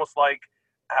it's almost like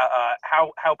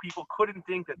how people couldn't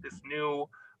think that this new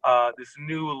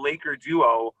Laker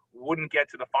duo wouldn't get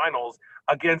to the finals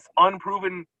against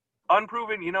unproven,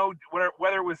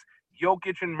 whether it was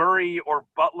Jokic and Murray or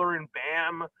Butler and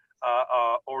Bam,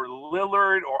 or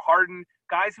Lillard or Harden,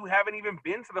 guys who haven't even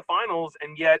been to the finals,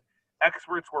 and yet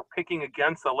experts were picking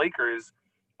against the Lakers,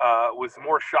 was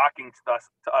more shocking to us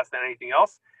than anything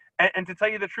else. And to tell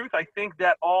you the truth, I think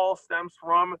that all stems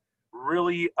from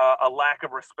really a lack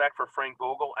of respect for Frank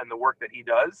Vogel and the work that he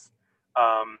does,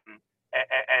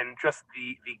 and just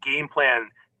the game plan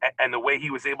and the way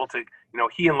he was able to,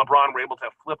 he and LeBron were able to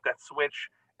flip that switch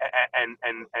and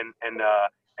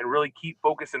really keep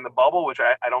focus in the bubble, which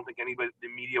I don't think anybody, the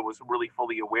media, was really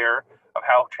fully aware of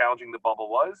how challenging the bubble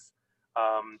was.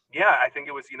 I think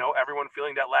it was, everyone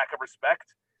feeling that lack of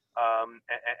respect,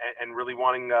 and really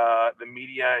wanting the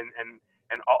media and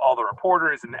all the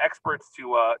reporters and the experts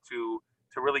to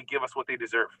really give us what they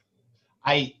deserve.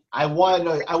 I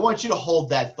want you to hold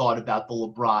that thought about the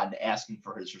LeBron asking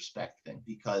for his respect thing,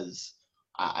 because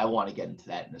I want to get into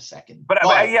that in a second. But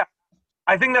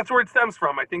I think that's where it stems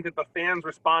from. I think that the fans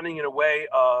responding in a way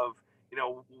of,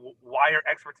 why are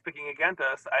experts picking against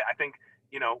us? I think,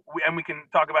 and we can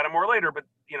talk about it more later, but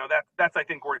that's I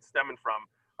think where it's stemming from,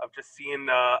 of just seeing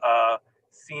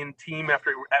team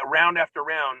after round after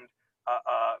round,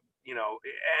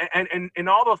 and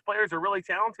all those players are really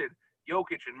talented.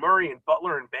 Jokic and Murray and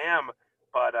Butler and Bam,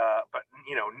 but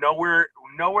nowhere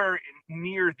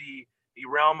near the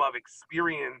realm of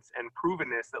experience and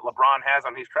provenness that LeBron has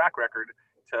on his track record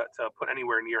to put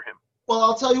anywhere near him. Well,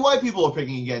 I'll tell you why people are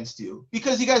picking against you.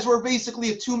 Because you guys were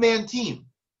basically a two-man team.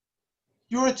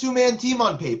 You were a two-man team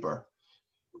on paper.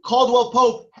 Caldwell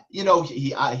Pope,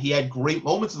 he had great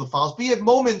moments in the finals, but he had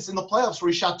moments in the playoffs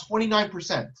where he shot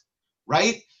 29%,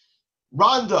 right?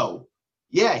 Rondo,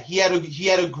 yeah, he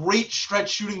had a great stretch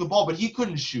shooting the ball, but he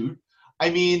couldn't shoot. I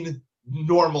mean,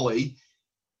 normally.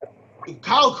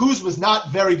 Kyle Kuzma was not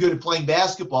very good at playing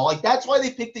basketball. Like, that's why they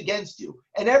picked against you.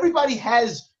 And everybody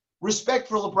has respect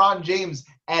for LeBron James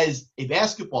as a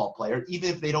basketball player, even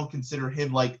if they don't consider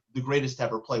him like the greatest to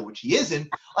ever play, which he isn't.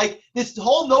 Like, this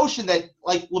whole notion that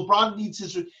like LeBron needs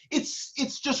his,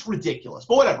 it's just ridiculous.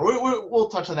 But whatever, we'll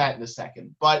touch on that in a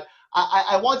second. But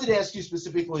I wanted to ask you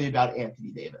specifically about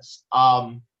Anthony Davis.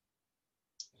 How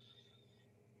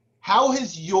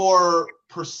has your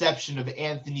perception of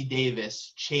Anthony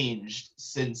Davis changed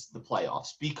since the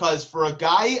playoffs? Because for a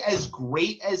guy as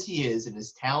great as he is and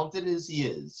as talented as he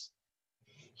is,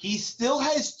 he still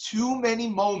has too many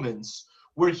moments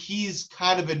where he's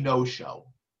kind of a no-show.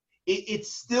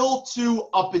 It's still too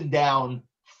up and down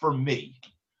for me.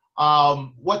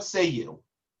 What say you?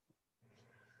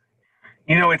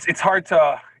 It's hard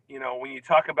to, when you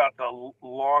talk about the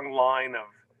long line of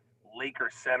Laker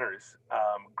centers,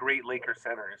 great Laker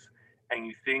centers, and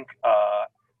you think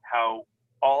how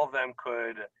all of them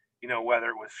could, whether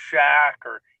it was Shaq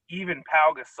or even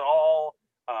Pau Gasol,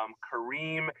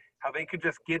 Kareem, how they could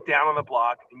just get down on the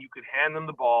block and you could hand them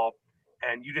the ball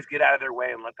and you just get out of their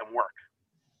way and let them work.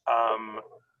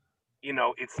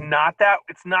 It's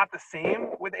not the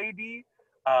same with AD. We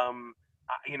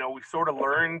sort of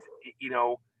learned,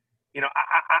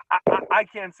 I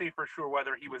can't say for sure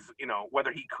whether he was,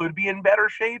 whether he could be in better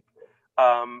shape.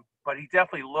 But he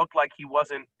definitely looked like he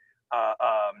wasn't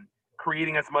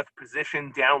creating as much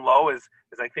position down low as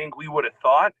I think we would have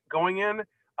thought going in,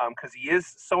 because he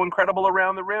is so incredible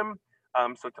around the rim.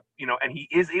 And he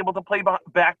is able to play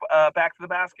back to the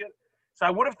basket. So I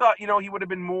would have thought, he would have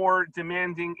been more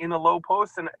demanding in the low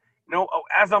post. And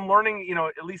as I'm learning,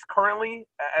 at least currently,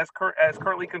 as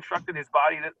currently constructed, his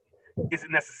body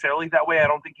isn't necessarily that way. I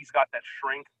don't think he's got that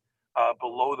strength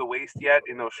below the waist yet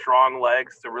in those strong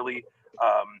legs to really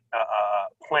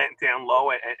plant down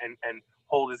low and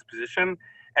hold his position.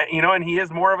 And he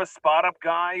is more of a spot-up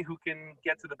guy who can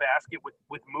get to the basket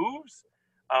with moves.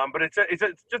 But it's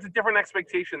just a different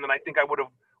expectation than I think I would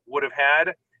have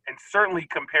had. And certainly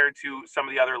compared to some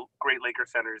of the other great Laker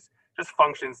centers, just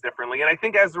functions differently. And I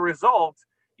think as a result,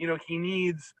 he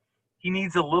needs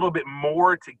a little bit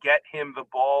more to get him the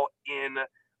ball in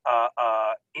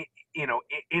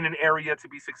an area to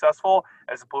be successful,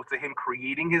 as opposed to him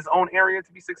creating his own area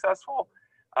to be successful.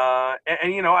 I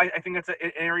think that's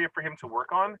an area for him to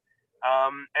work on.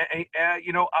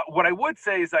 What I would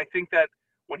say is I think that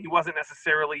when he wasn't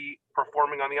necessarily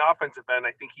performing on the offensive end,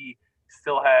 I think he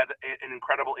still had an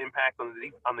incredible impact on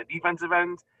the defensive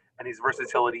end and his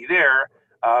versatility there.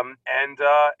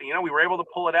 We were able to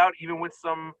pull it out even with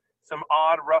some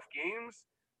odd, rough games.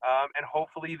 And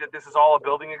hopefully that this is all a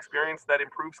building experience that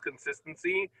improves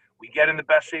consistency. We get in the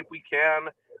best shape we can.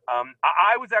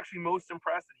 I was actually most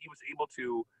impressed that he was able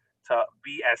to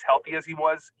be as healthy as he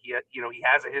was. He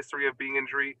has a history of being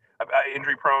injury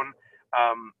prone.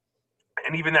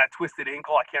 And even that twisted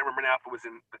ankle, I can't remember now if it was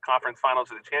in the conference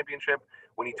finals or the championship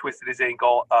when he twisted his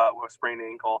ankle, with a sprained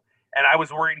ankle. And I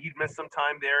was worried he'd miss some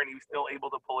time there, and he was still able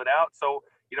to pull it out. So,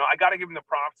 I got to give him the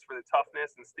props for the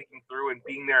toughness and sticking through and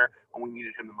being there when we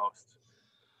needed him the most.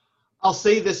 I'll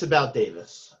say this about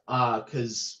Davis,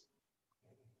 because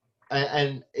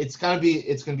and it's gonna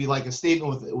be like a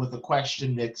statement with a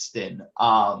question mixed in.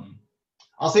 I'll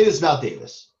say this about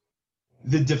Davis: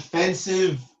 the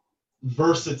defensive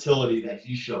versatility that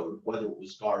he showed, whether it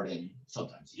was guarding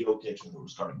sometimes Jokic, whether it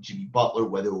was guarding Jimmy Butler,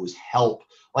 whether it was help,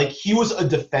 like he was a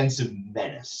defensive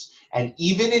menace. And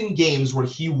even in games where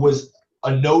he was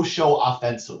a no-show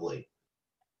offensively,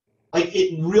 like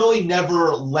it really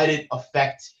never let it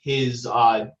affect his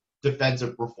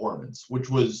defensive performance, which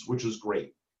was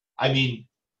great. I mean,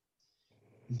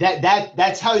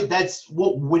 that's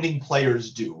what winning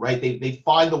players do, right? They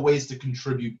find the ways to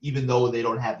contribute even though they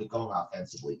don't have it going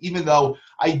offensively. Even though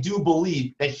I do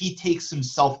believe that he takes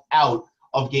himself out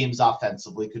of games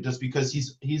offensively just because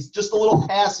he's just a little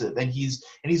passive and he's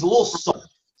a little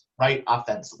soft, right?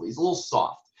 Offensively, he's a little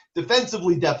soft.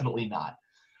 Defensively, definitely not.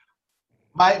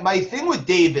 My thing with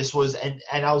Davis was, and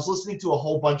I was listening to a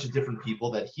whole bunch of different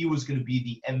people, that he was going to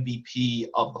be the MVP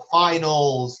of the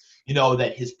finals.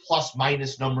 That his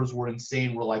plus-minus numbers were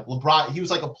insane. Where like LeBron, he was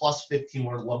like a plus 15,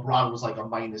 where LeBron was like a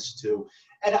 -2.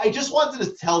 And I just wanted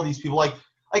to tell these people,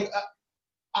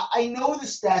 I know the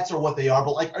stats are what they are,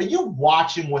 but like, are you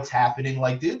watching what's happening?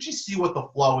 Like, didn't you see what the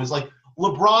flow is? Like,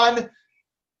 LeBron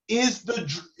is the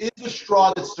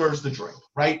straw that stirs the drink,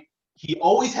 right? He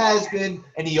always has been,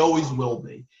 and he always will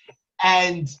be.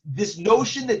 And this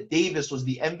notion that Davis was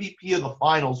the MVP of the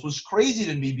finals was crazy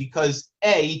to me because,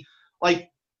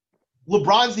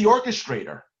 LeBron's the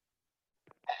orchestrator.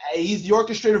 He's the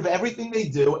orchestrator of everything they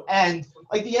do. And,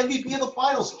 the MVP of the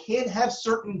finals can't have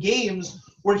certain games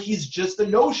where he's just a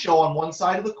no-show on one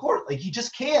side of the court. Like, he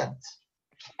just can't.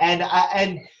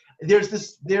 And there's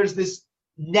this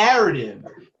narrative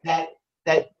that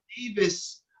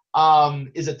Davis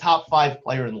is a top 5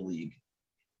 player in the league.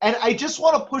 And I just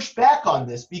want to push back on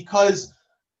this because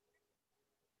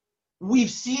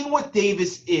we've seen what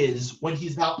Davis is when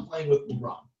he's not playing with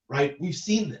LeBron. Right? We've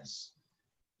seen this.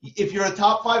 If you're a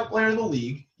top 5 player in the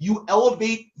league, you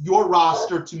elevate your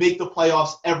roster to make the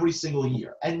playoffs every single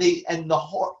year. And the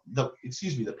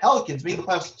Pelicans made the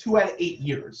playoffs 2 out of 8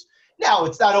 years. Now,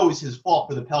 it's not always his fault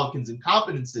for the Pelicans'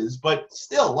 incompetences, but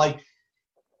still,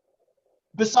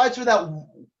 besides for that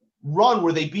run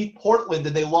where they beat Portland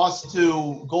and they lost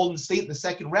to Golden State in the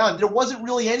second round, there wasn't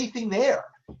really anything there.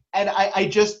 And I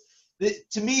just,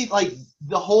 to me,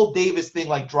 the whole Davis thing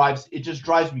drives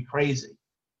me crazy.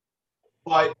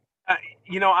 But I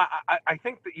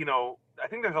think that I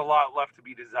think there's a lot left to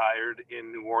be desired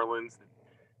in New Orleans.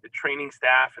 The training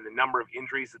staff and the number of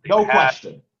injuries that they've had. No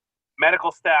question.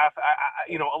 Medical staff.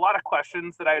 A lot of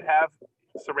questions that I'd have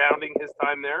surrounding his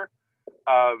time there.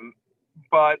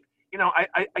 But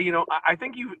I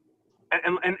think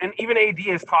and even AD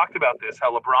has talked about this,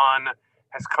 how LeBron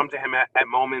has come to him at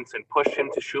moments and pushed him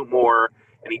to shoot more,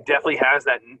 and he definitely has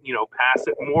that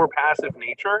more passive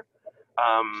nature.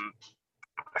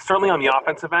 Certainly on the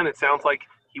offensive end, it sounds like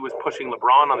he was pushing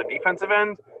LeBron on the defensive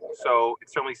end, so it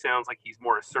certainly sounds like he's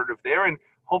more assertive there, and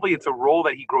hopefully it's a role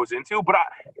that he grows into. But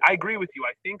I agree with you.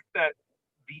 I think that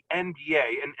the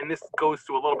NBA, and this goes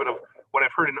to a little bit of what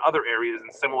I've heard in other areas,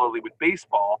 and similarly with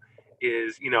baseball,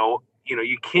 is you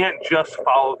can't just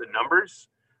follow the numbers.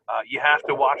 You have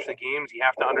to watch the games. You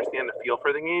have to understand the feel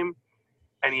for the game,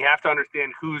 and you have to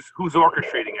understand who's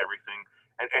orchestrating everything,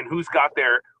 and who's got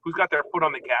their foot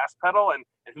on the gas pedal, and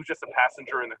who's just a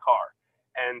passenger in the car.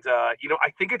 And I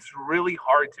think it's really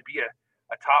hard to be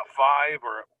a top 5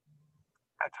 or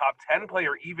a top 10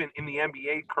 player even in the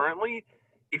NBA currently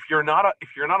if you're not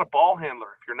a ball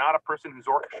handler, if you're not a person who's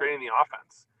orchestrating the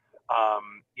offense.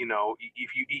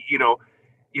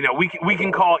 We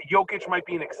can call Jokic might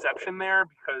be an exception there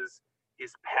because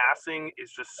his passing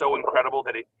is just so incredible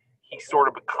that he sort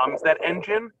of becomes that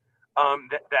engine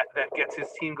that gets his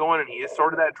team going, and he is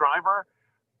sort of that driver.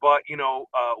 But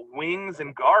wings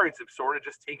and guards have sort of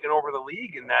just taken over the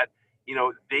league in that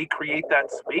they create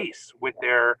that space with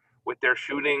their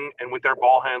shooting and with their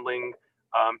ball handling.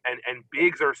 And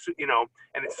bigs are,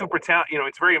 and it's super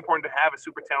it's very important to have a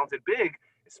super talented big,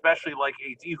 especially like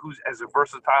AD, who's as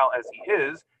versatile as he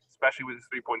is, especially with his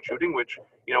 3-point shooting, which,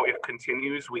 if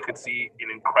continues, we could see an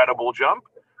incredible jump.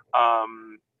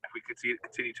 If we could see it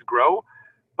continue to grow.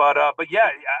 But yeah,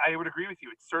 I would agree with you.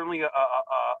 It's certainly a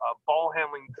ball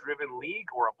handling driven league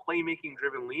or a playmaking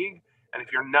driven league. And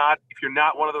if you're not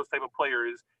one of those type of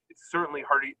players, it's certainly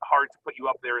hard to put you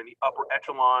up there in the upper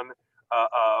echelon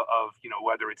of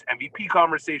whether it's MVP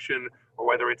conversation or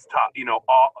whether it's top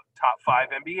 5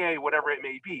 NBA, whatever it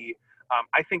may be.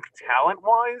 I think talent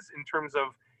wise, in terms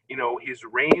of his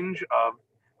range of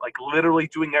like literally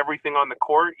doing everything on the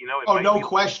court, no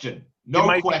question.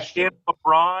 No question.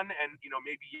 LeBron and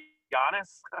maybe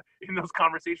Giannis in those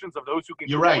conversations of those who can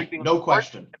do everything. No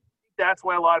question. That's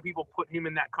why a lot of people put him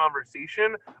in that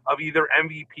conversation of either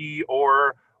MVP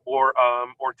or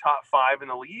top 5 in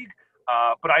the league.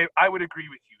 But I would agree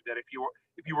with you that if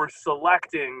you were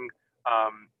selecting,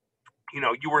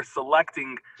 you were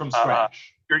selecting from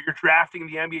scratch. You're drafting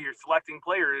the NBA. You're selecting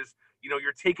players.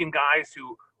 You're taking guys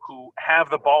who have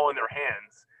the ball in their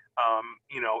hands.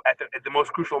 At the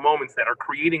most crucial moments that are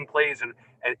creating plays and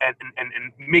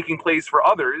making plays for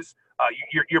others,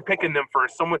 you're picking them for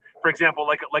someone, for example,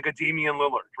 like a Damian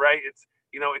Lillard, right?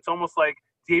 It's almost like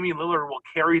Damian Lillard will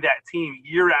carry that team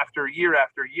year after year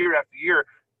after year after year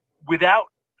without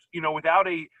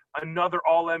another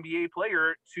All NBA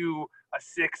player to a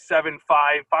 6, 7,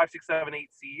 5, 6, 7, 8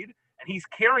 seed. And he's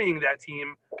carrying that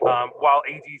team while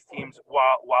AD's teams,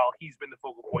 while he's been the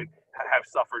focal point, have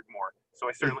suffered more. So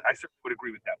I certainly would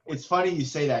agree with that point. It's funny you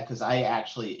say that because I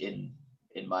actually,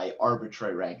 in my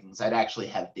arbitrary rankings, I'd actually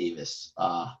have Davis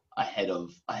ahead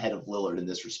of Lillard in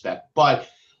this respect. But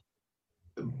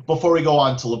before we go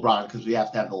on to LeBron, because we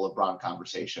have to have the LeBron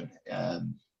conversation,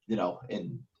 in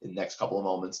the next couple of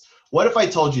moments, what if I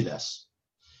told you this?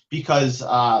 Because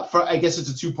I guess it's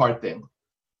a two-part thing.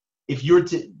 If you're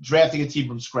drafting a team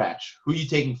from scratch, who are you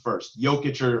taking first,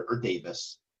 Jokic or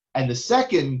Davis? And the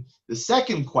second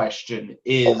question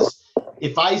is,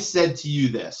 if I said to you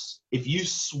this, if you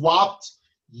swapped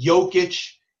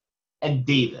Jokic and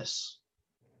Davis,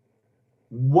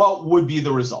 what would be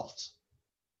the result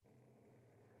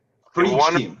for each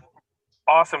team?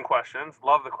 Awesome questions.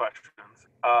 Love the questions.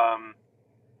 I'm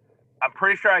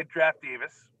pretty sure I'd draft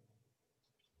Davis.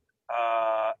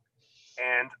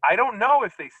 And I don't know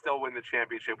if they still win the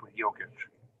championship with Jokic.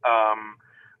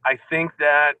 I think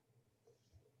that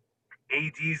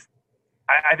AD's –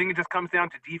 I think it just comes down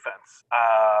to defense.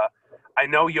 I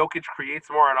know Jokic creates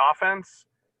more on offense.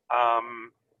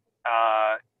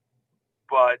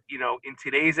 But, in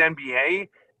today's NBA,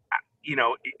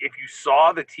 if you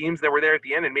saw the teams that were there at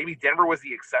the end, and maybe Denver was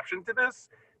the exception to this,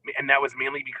 and that was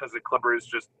mainly because the Clippers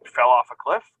just fell off a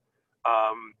cliff.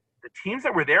 The teams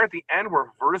that were there at the end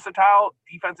were versatile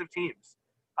defensive teams.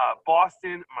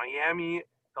 Boston, Miami,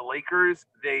 the Lakers,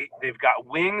 they've got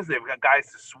wings. They've got guys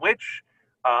to switch.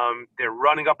 They're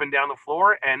running up and down the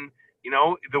floor. And,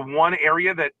 the one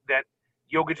area that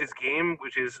Jokic's game,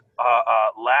 which is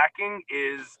lacking,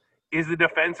 is the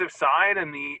defensive side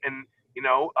and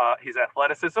his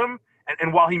athleticism.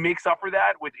 And while he makes up for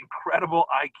that with incredible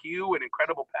IQ and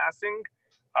incredible passing,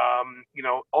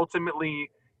 ultimately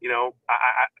 –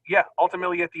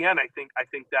 ultimately at the end, I think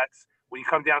that's when you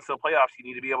come down to the playoffs, you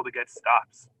need to be able to get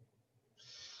stops.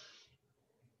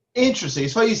 Interesting.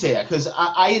 It's funny you say that because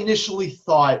I initially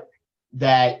thought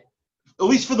that, at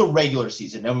least for the regular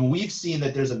season, I mean, we've seen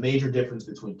that there's a major difference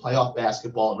between playoff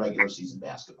basketball and regular season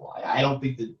basketball. I don't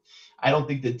think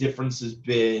the difference has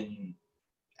been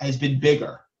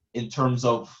bigger in terms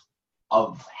of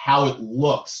how it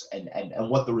looks and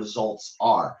what the results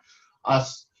are.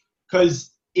 Because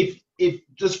if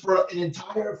just for an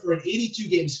 82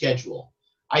 game schedule,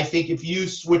 I think if you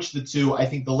switch the two, I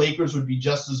think the Lakers would be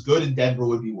just as good and Denver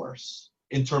would be worse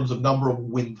in terms of number of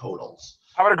win totals.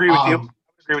 I would agree with you. I would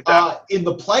agree with that. In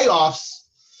the playoffs,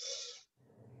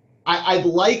 I'd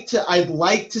like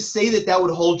to say that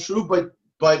would hold true, but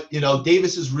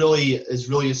Davis is really a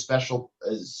special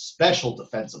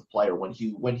defensive player when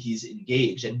he's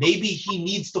engaged, and maybe he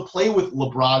needs to play with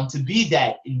LeBron to be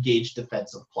that engaged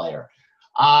defensive player.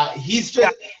 He's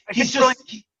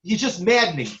just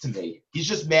maddening to me. He's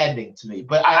just maddening to me.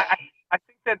 But I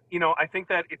think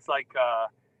that it's like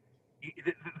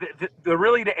the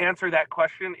really to answer that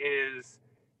question is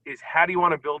how do you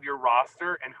want to build your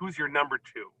roster and who's your number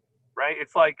 2, right?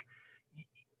 It's like,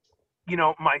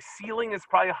 my ceiling is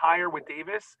probably higher with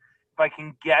Davis if I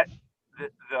can get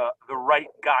the right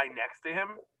guy next to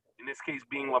him. In this case,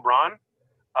 being LeBron.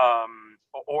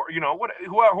 Or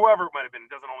whoever it might have been.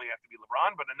 It doesn't only have to be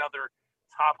LeBron, but another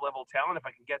top level talent. If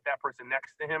I can get that person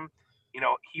next to him,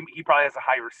 he probably has a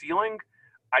higher ceiling.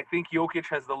 I think Jokic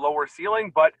has the lower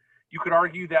ceiling, but you could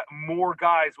argue that more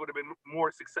guys would have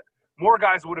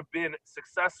been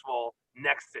successful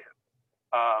next to him.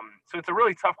 So it's a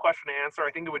really tough question to answer.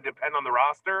 I think it would depend on the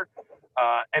roster.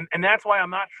 And that's why I'm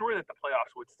not sure that the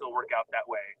playoffs would still work out that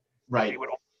way. Right. They would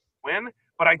win.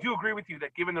 But I do agree with you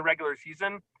that given the regular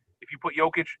season, if you put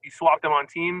Jokic, you swap them on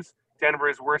teams, Denver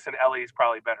is worse and LA is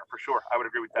probably better for sure. I would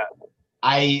agree with that.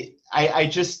 I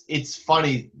just, it's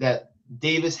funny that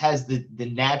Davis has the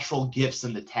natural gifts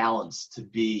and the talents to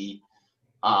be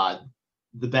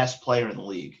the best player in the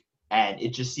league. And it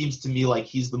just seems to me like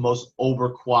he's the most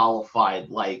overqualified,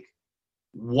 like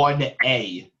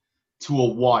 1A to a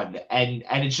 1. And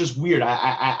it's just weird.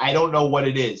 I don't know what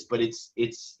it is, but it's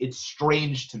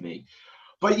strange to me.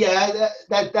 But yeah,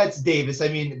 that's Davis. I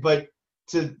mean, but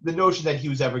to the notion that he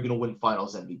was ever going to win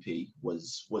Finals MVP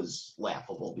was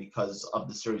laughable because of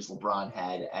the series LeBron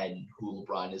had and who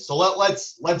LeBron is. So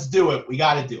let's do it. We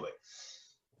got to do it.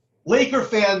 Laker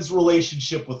fans'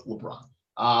 relationship with LeBron.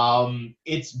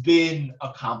 It's been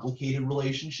a complicated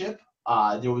relationship.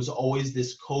 There was always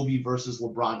this Kobe versus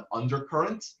LeBron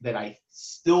undercurrent that I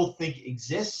still think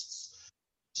exists.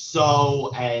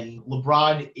 So, and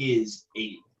LeBron is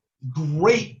a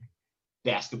great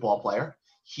basketball player.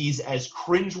 He's as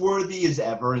cringeworthy as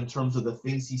ever in terms of the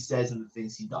things he says and the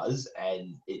things he does,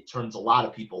 and it turns a lot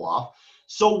of people off.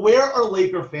 So where are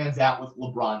Laker fans at with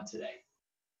LeBron today?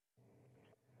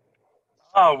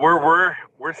 Oh, we're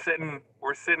sitting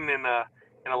in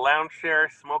a lounge chair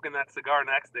smoking that cigar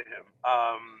next to him.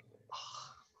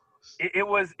 It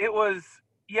was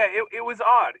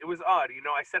odd. It was odd. You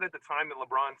know, I said at the time that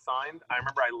LeBron signed, I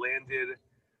remember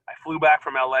I flew back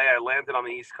from LA, I landed on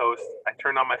the East Coast, I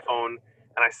turned on my phone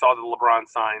and I saw that LeBron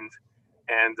signed.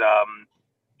 And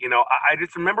you know, I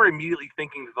just remember immediately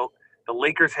thinking that the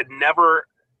Lakers had never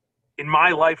in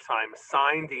my lifetime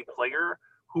signed a player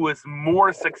who was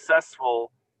more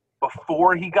successful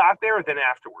before he got there than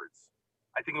afterwards.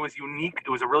 I think it was unique. It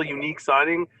was a really unique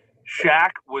signing.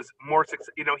 Shaq was more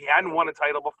successful. You know, he hadn't won a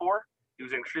title before. He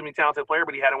was an extremely talented player,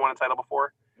 but he hadn't won a title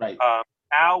before. Right.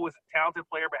 Al was a talented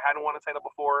player, but hadn't won a title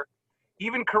before.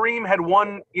 Even Kareem had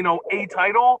won, you know, a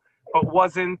title, but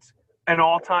wasn't an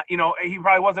all-time. You know, he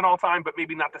probably wasn't all-time, but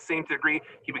maybe not the same degree.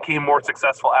 He became more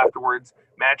successful afterwards.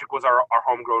 Magic was our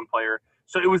homegrown player.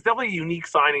 So it was definitely a unique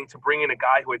signing to bring in a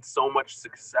guy who had so much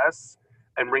success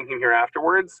and bring him here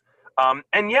afterwards.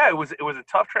 And yeah, it was a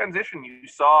tough transition. You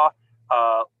saw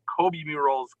Kobe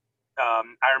murals.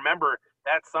 I remember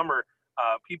that summer,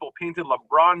 people painted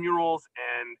LeBron murals,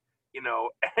 and you know,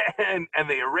 and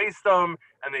they erased them,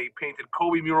 and they painted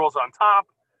Kobe murals on top.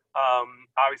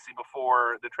 Obviously,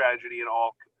 before the tragedy, and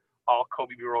all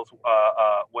Kobe murals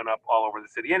went up all over the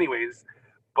city, anyways.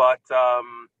 But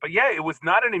yeah, it was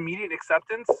not an immediate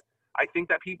acceptance. I think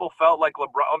that people felt like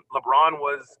LeBron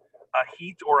was a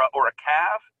Heat or a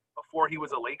Cav before he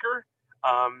was a Laker.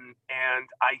 And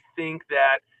I think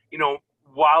that, you know,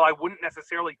 while I wouldn't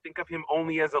necessarily think of him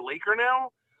only as a Laker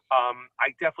now, I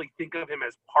definitely think of him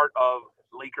as part of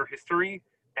Laker history,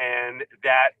 and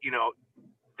that, you know,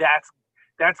 that's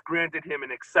granted him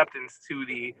an acceptance to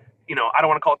the, you know, I don't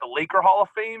want to call it the Laker Hall of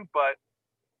Fame, but,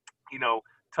 you know,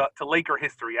 to Laker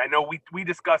history. I know we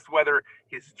discussed whether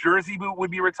his jersey boot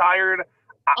would be retired.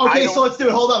 Okay, so let's do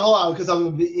it. Hold on, because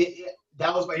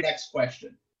that was my next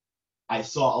question. I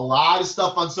saw a lot of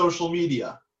stuff on social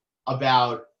media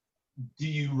about, do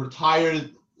you retire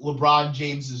LeBron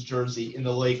James's jersey in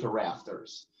the Laker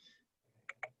rafters?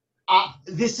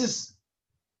 This is,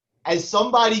 as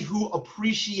somebody who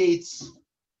appreciates,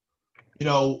 you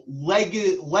know,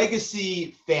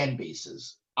 legacy fan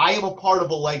bases. I am a part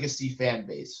of a legacy fan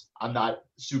base. I'm not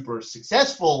super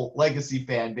successful legacy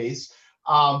fan base,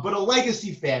 but a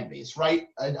legacy fan base, right?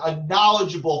 A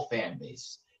knowledgeable fan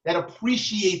base that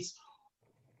appreciates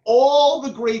all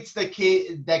the greats that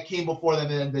came before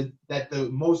them, and that the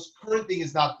most current thing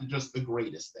is not just the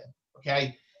greatest thing.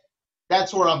 Okay,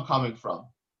 that's where I'm coming from.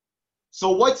 So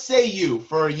what say you,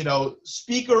 for, you know,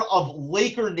 speaker of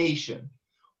Laker Nation,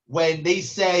 when they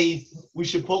say we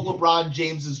should put LeBron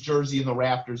James's jersey in the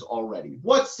rafters already?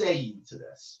 What say you to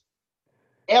this?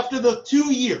 After the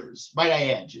 2 years, might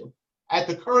I add you, at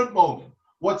the current moment,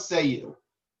 what say you?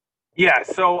 Yeah,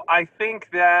 so I think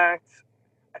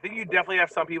you definitely have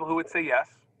some people who would say yes.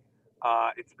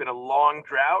 It's been a long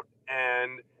drought,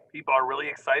 and people are really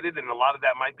excited, and a lot of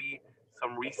that might be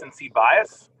some recency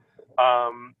bias.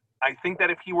 I think that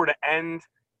if he were to end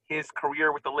his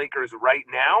career with the Lakers right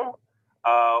now,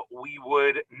 we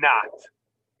would not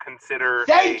consider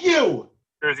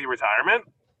jersey retirement.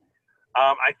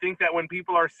 I think that when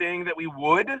people are saying that we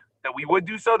would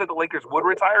do so, that the Lakers would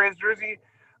retire his jersey,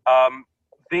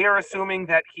 they are assuming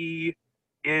that he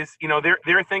is, you know,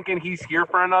 they're thinking he's here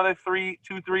for another 2-3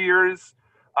 years.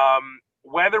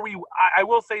 I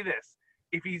will say this: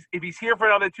 if he's here for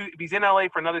another if he's in LA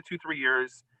for another 2-3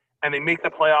 years, and they make the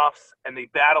playoffs and they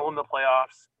battle in the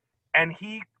playoffs, and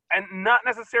not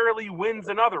necessarily wins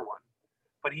another one,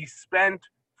 but he spent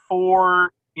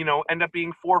end up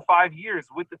being 4 or 5 years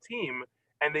with the team,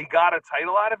 and they got a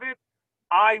title out of it,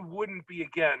 I wouldn't be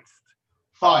against.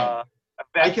 Fine.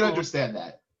 I can understand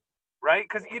that. Right?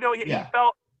 Because,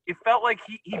 it felt like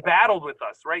he battled with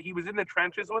us, right? He was in the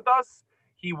trenches with us.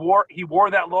 He wore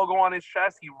that logo on his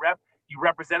chest. He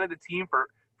represented the team for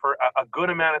a good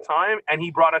amount of time, and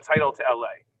he brought a title to LA.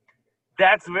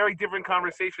 That's a very different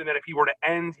conversation than if he were to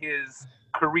end his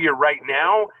career right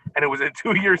now and it was a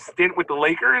 2-year stint with the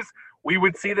Lakers. We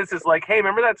would see this as like, hey,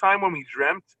 remember that time when we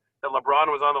dreamt that LeBron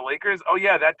was on the Lakers? Oh,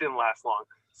 yeah, that didn't last long.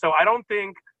 So I don't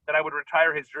think that I would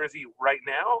retire his jersey right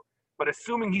now, but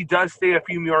assuming he does stay a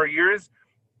few more years,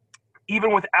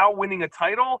 even without winning a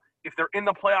title, if they're in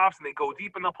the playoffs and they go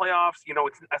deep in the playoffs,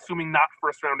 it's assuming not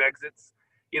first-round exits.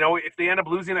 If they end up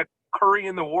losing a Curry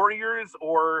and the Warriors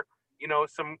or,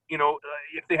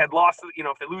 if they had lost,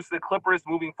 if they lose to the Clippers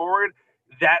moving forward,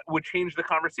 that would change the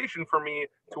conversation for me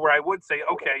to where I would say,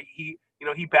 okay, he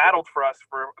battled for us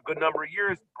for a good number of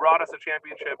years, brought us a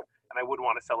championship, and I would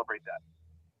want to celebrate that.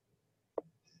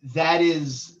 That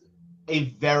is a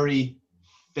very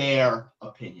fair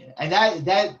opinion. And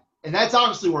that's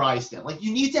honestly where I stand. Like,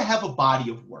 you need to have a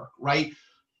body of work, right?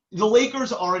 The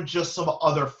Lakers aren't just some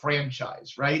other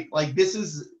franchise, right? Like, this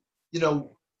is,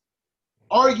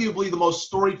 arguably the most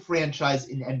storied franchise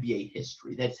in NBA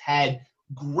history that's had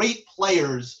great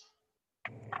players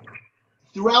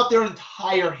throughout their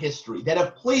entire history that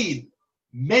have played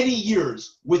many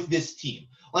years with this team.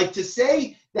 Like, to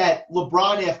say that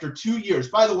LeBron, after 2 years,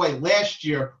 by the way, last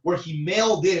year, where he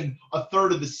mailed in a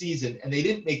third of the season and they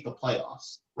didn't make the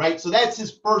playoffs, right? So that's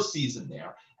his first season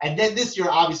there. And then this year,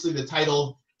 obviously, the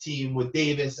title team with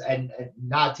Davis and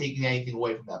not taking anything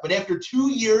away from that. But after 2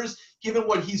 years, given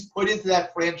what he's put into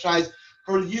that franchise,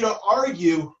 for you to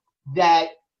argue that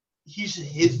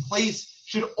his place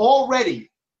should already,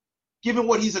 given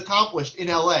what he's accomplished in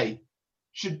LA,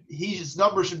 his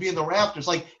numbers should be in the rafters.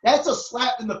 Like, that's a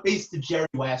slap in the face to Jerry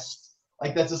West.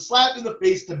 Like, that's a slap in the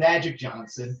face to Magic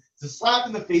Johnson. It's a slap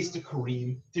in the face to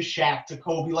Kareem, to Shaq, to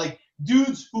Kobe. Like,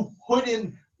 dudes who put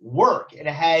in work and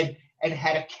had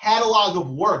a catalog of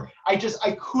work. I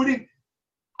couldn't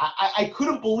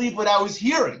believe what I was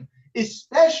hearing,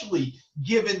 especially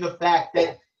given the fact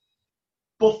that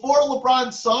before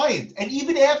LeBron signed, and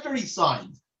even after he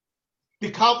signed, the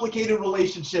complicated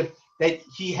relationship that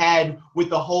he had with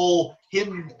the whole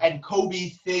him and Kobe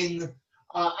thing,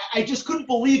 I just couldn't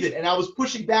believe it. And I was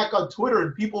pushing back on Twitter,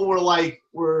 and people were like,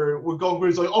 we're going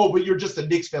crazy, like, oh, but you're just a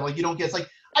Knicks fan, like, you don't get it. It's like,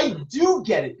 I do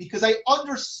get it, because I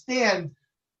understand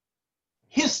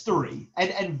history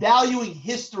and valuing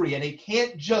history, and it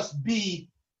can't just be,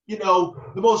 the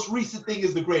most recent thing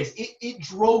is the greatest. It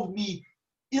drove me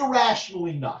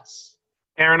irrationally nuts.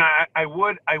 Aaron, I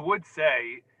would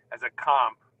say as a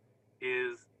comp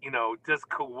is, does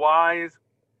Kawhi's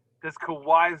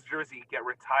jersey get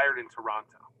retired in Toronto?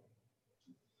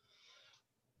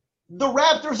 The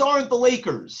Raptors aren't the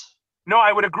Lakers. No,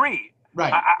 I would agree.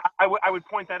 Right. I would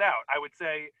point that out. I would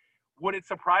say, would it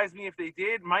surprise me if they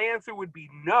did? My answer would be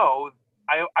no.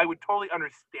 I would totally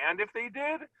understand if they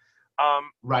did.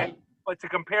 Right. But to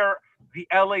compare the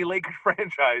LA Lakers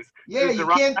franchise, you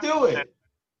can't do it.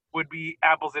 Would be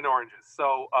apples and oranges.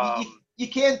 So you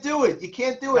can't do it. You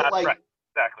can't do it. Like, right.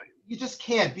 Exactly. You just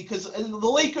can't, because the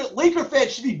Laker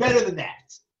fans should be better than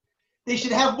that. They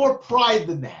should have more pride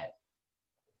than that.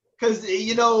 Because,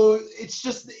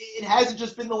 it hasn't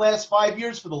just been the last 5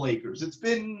 years for the Lakers. It's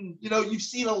been, you've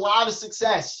seen a lot of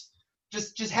success.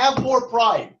 Just have more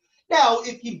pride. Now,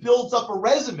 if he builds up a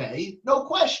resume, no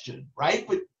question, right?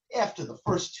 But after the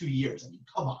first 2 years, I mean,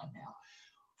 come on now.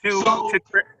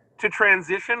 To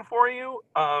transition for you,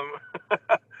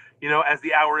 as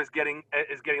the hour is getting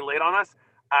late on us,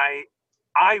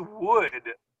 I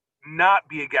would not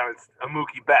be against a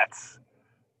Mookie Betts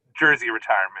jersey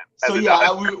retirement. So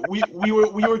yeah, we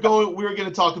were going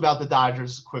to talk about the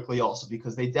Dodgers quickly also,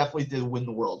 because they definitely did win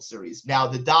the World Series. Now,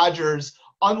 the Dodgers,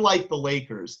 unlike the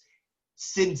Lakers,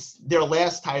 since their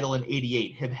last title in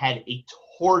 '88, have had a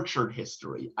tortured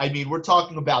history. I mean, we're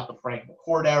talking about the Frank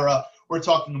McCourt era. We're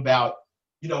talking about,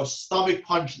 stomach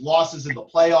punch losses in the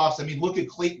playoffs. I mean, look at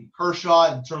Clayton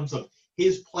Kershaw in terms of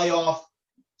his playoff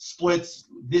splits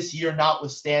this year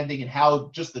notwithstanding, and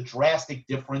how just the drastic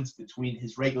difference between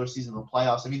his regular season and the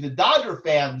playoffs. I mean, the Dodger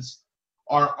fans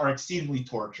are exceedingly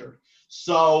tortured.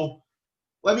 So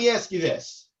let me ask you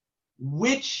this.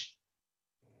 Which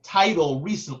title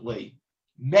recently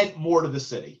meant more to the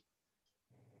city?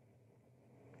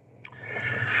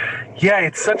 Yeah,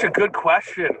 it's such a good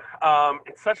question.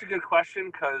 It's such a good question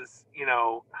because, you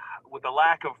know, with the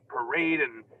lack of parade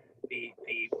and the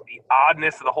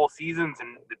oddness of the whole seasons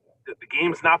and the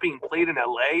games not being played in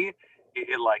LA,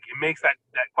 it makes that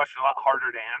question a lot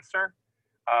harder to answer.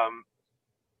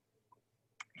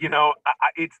 You know,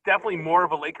 it's definitely more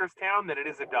of a Lakers town than it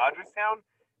is a Dodgers town,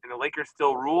 and the Lakers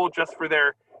still rule just for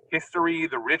their history,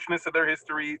 the richness of their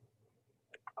history,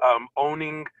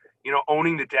 owning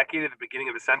the decade at the beginning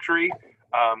of the century,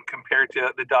 compared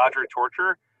to the Dodger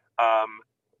torture.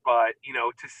 But, you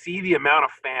know, to see the amount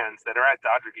of fans that are at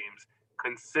Dodger games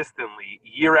consistently,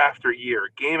 year after year,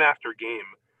 game after game,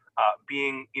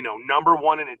 being, you know, number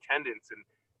one in attendance and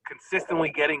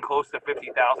consistently getting close to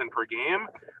 50,000 per game,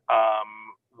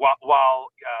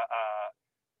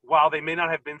 while they may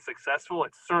not have been successful,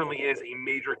 it certainly is a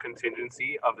major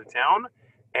contingency of the town.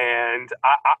 And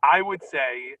I would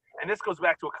say, and this goes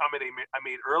back to a comment I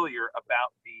made earlier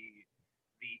about the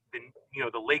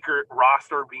Laker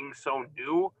roster being so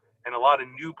new and a lot of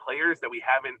new players that we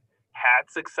haven't had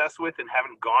success with and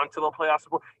haven't gone to the playoffs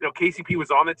before. You know, KCP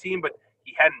was on the team, but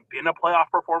he hadn't been a playoff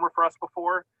performer for us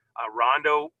before.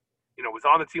 Rondo, you know, was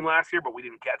on the team last year, but we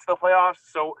didn't get to the playoffs.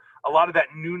 So a lot of that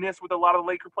newness with a lot of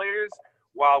Laker players,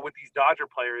 while with these Dodger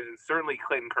players, and certainly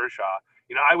Clayton Kershaw,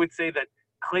 you know, I would say that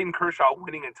Clayton Kershaw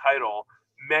winning a title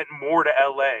meant more to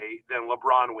LA than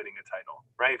LeBron winning a title,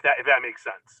 right? If that makes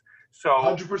sense. So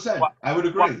 100%. I would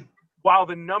agree. While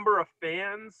the number of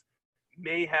fans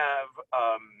may have,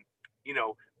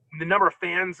 the number of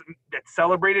fans that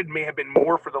celebrated may have been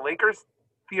more for the Lakers,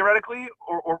 theoretically,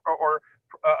 or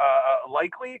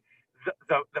likely,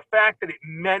 the fact that it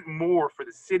meant more for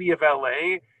the city of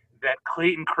LA that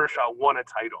Clayton Kershaw won a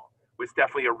title was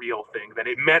definitely a real thing. That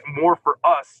it meant more for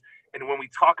us. And when we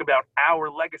talk about our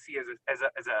legacy as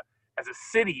a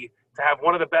city, to have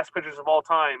one of the best pitchers of all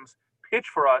times pitch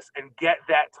for us and get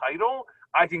that title,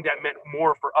 I think that meant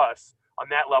more for us on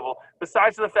that level.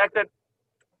 Besides the fact that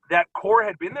that core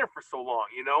had been there for so long,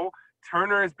 you know,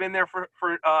 Turner has been there for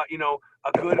a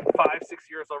good 5-6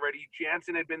 years already.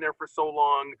 Jansen had been there for so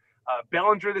long.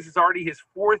 Bellinger, this is already his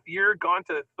fourth year, gone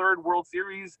to the third World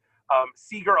Series.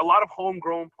 Seager, a lot of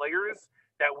homegrown players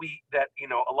that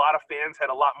a lot of fans had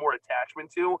a lot more attachment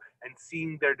to, and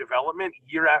seeing their development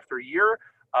year after year.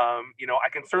 I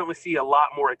can certainly see a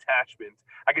lot more attachment.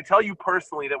 I can tell you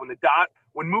personally that when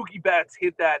Mookie Betts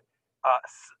hit that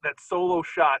solo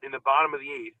shot in the bottom of the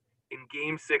eighth in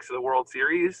Game 6 of the World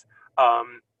Series, I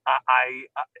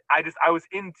was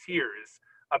in tears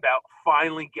about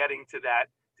finally getting to that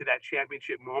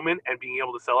championship moment and being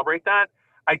able to celebrate that.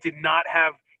 I did not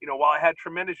have, while I had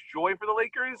tremendous joy for the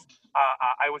Lakers,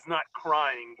 I was not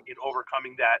crying in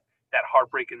overcoming that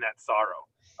heartbreak and that sorrow.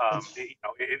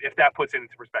 If that puts it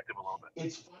into perspective a little bit.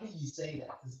 It's funny you say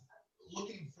that, because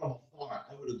looking from afar,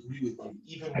 I would agree with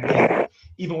you.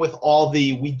 Even with all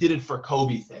we did it for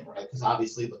Kobe thing, right? Because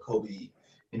obviously the Kobe,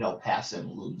 passing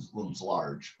looms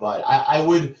large. But I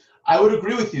would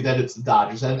agree with you that it's the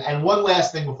Dodgers. And one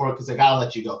last thing before, because I gotta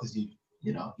let you go, because you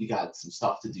got some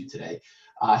stuff to do today.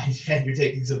 And you're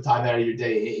taking some time out of your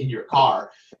day in your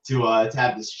car to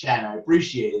have this chat. I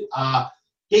appreciate it.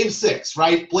 Game 6,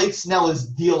 right? Blake Snell is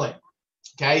dealing.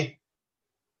 Okay,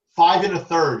 5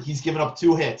 1/3. He's given up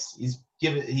 2 hits. He's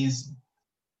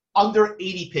under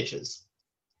 80 pitches.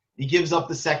 He gives up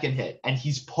the second hit, and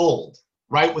he's pulled,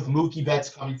 right, with Mookie Betts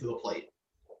coming to the plate.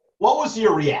 What was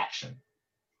your reaction?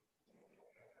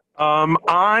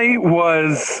 I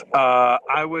was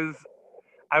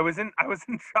in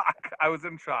shock. I was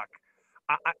in shock.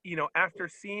 After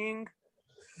seeing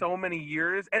so many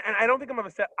years, and I don't think I'm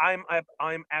upset. I'm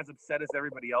as upset as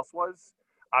everybody else was.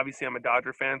 Obviously, I'm a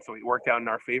Dodger fan, so it worked out in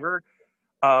our favor.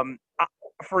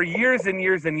 For years and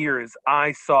years and years,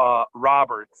 I saw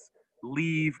Roberts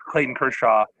leave Clayton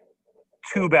Kershaw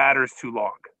 2 batters too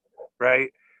long,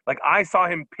 right? Like, I saw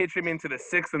him pitch him into the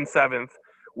 6th and 7th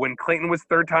when Clayton was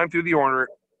third time through the order.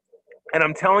 And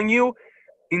I'm telling you,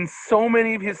 in so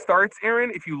many of his starts, Aaron,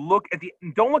 if you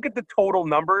don't look at the total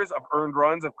numbers of earned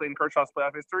runs of Clayton Kershaw's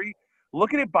playoff history,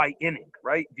 look at it by inning,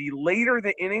 right? The later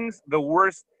the innings, the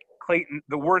worse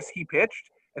he pitched.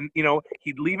 And,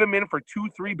 he'd leave him in for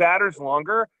 2-3 batters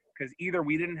longer because either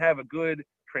we didn't have a good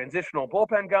transitional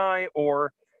bullpen guy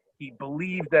or he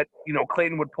believed that,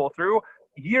 Clayton would pull through.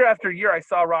 Year after year, I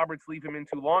saw Roberts leave him in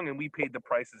too long, and we paid the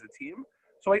price as a team.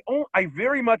 So I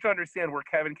very much understand where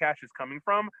Kevin Cash is coming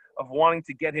from of wanting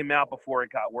to get him out before it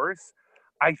got worse.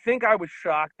 I think I was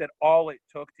shocked that all it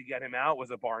took to get him out was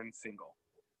a Barnes single,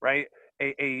 right?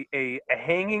 A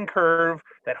hanging curve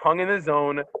that hung in the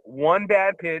zone, one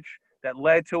bad pitch that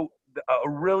led to a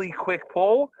really quick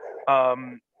pull.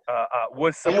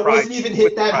 was And surprised. it wasn't even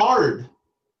hit that hard.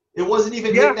 It wasn't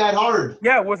even hit that hard.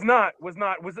 Yeah, it was not.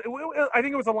 I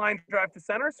think it was a line drive to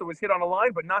center, so it was hit on a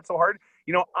line, but not so hard.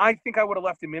 I think I would have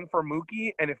left him in for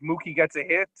Mookie, and if Mookie gets a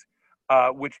hit,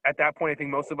 which at that point I think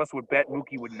most of us would bet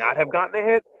Mookie would not have gotten a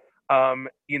hit.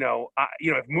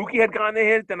 If Mookie had gotten a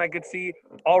hit, then I could see,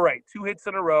 all right, 2 hits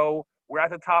in a row. We're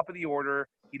at the top of the order.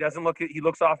 He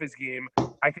looks off his game.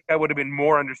 I think I would have been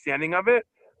more understanding of it.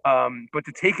 But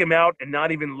to take him out and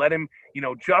not even let him,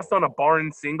 just on a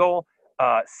Barnes single,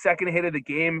 second hit of the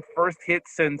game, first hit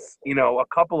since, a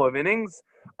couple of innings,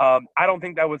 I don't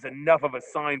think that was enough of a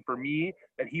sign for me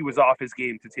that he was off his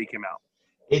game to take him out.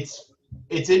 It's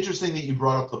interesting that you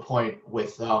brought up the point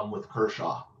with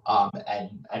Kershaw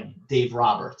and Dave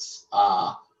Roberts,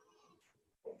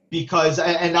 because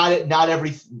not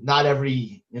every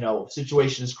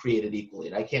situation is created equally,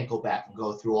 and I can't go back and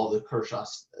go through all the Kershaw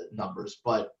numbers,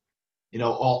 but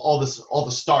all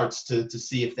the starts to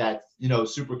see if that's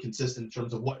super consistent in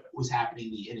terms of what was happening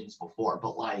in the innings before.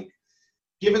 But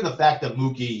given the fact that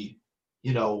Mookie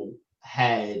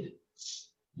had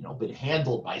been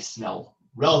handled by Snell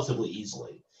relatively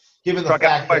easily, given the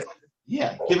fact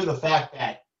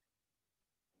that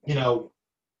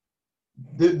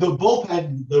the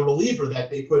bullpen, the reliever that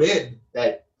they put in,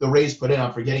 that the Rays put in,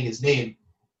 I'm forgetting his name.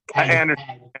 He'd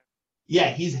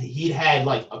had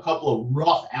a couple of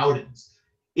rough outings.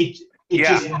 It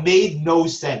just made no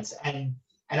sense. And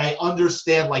I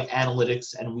understand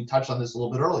analytics, and we touched on this a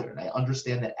little bit earlier, and I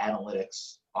understand that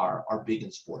analytics are big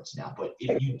in sports now. But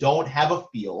if you don't have a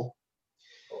feel,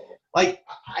 I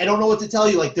don't know what to tell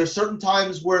you. There's certain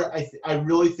times where I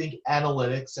really think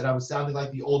analytics, and I was sounding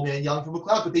like the old man yelling from a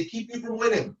cloud, but they keep you from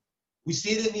winning. We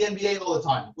see it in the NBA all the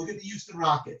time. Look at the Houston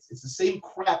Rockets. It's the same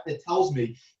crap that tells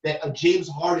me that a James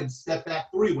Harden step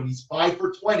back 3 when he's 5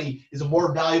 for 20 is a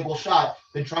more valuable shot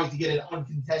than trying to get an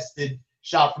uncontested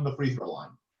shot from the free throw line.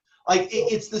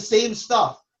 It's the same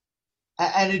stuff.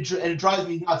 And it drives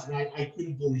me nuts, and I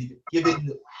couldn't believe it,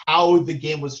 given how the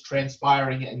game was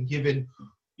transpiring and given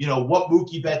what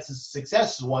Mookie Betts'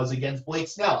 success was against Blake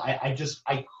Snell. I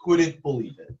couldn't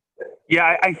believe it.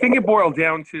 Yeah, I think it boiled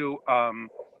down to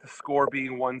the score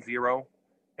being 1-0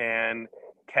 and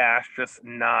Cash just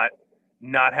not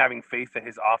having faith that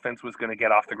his offense was going to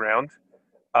get off the ground.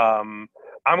 I'm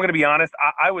going to be honest.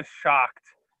 I was shocked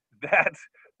that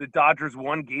the Dodgers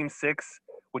won Game 6,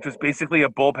 which was basically a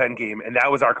bullpen game, and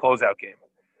that was our closeout game,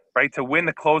 right? To win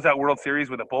the closeout World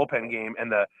Series with a bullpen game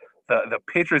and the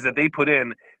pitchers that they put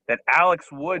in, that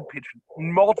Alex Wood pitched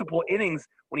multiple innings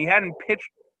when he hadn't pitched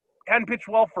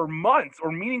well for months,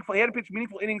 or he hadn't pitched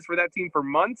meaningful innings for that team for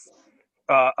months.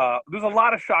 There's a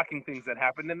lot of shocking things that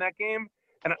happened in that game,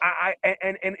 and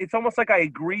and it's almost like I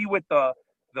agree with the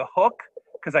hook,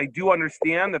 because I do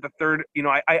understand that the third,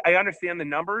 I understand the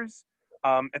numbers.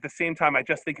 At the same time, I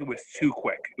just think it was too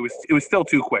quick. It was still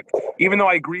too quick. Even though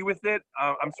I agree with it,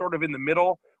 I'm sort of in the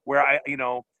middle where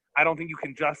I don't think you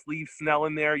can just leave Snell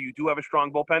in there. You do have a strong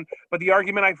bullpen. But the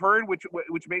argument I've heard, which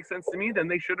makes sense to me, then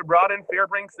they should have brought in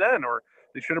Fairbanks then, or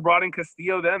they should have brought in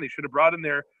Castillo then. They should have brought in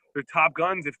their top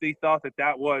guns if they thought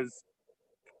that was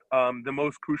the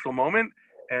most crucial moment.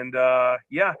 And, I've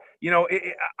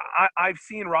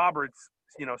seen Roberts,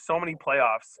 so many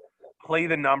playoffs, play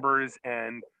the numbers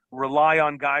and rely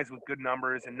on guys with good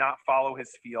numbers and not follow his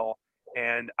feel.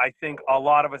 And I think a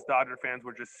lot of us Dodger fans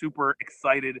were just super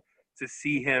excited to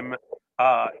see him,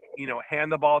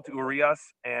 hand the ball to Urias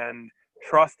and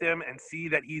trust him and see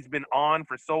that he's been on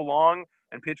for so long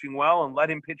and pitching well, and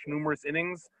let him pitch numerous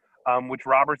innings, which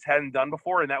Roberts hadn't done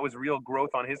before, and that was real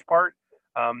growth on his part.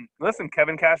 Listen,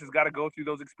 Kevin Cash has got to go through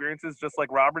those experiences just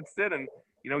like Roberts did, and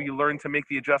you learn to make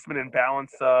the adjustment and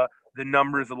balance the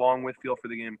numbers along with feel for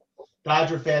the game.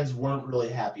 Dodger fans weren't really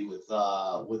happy with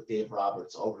Dave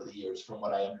Roberts over the years, from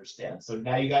what I understand. So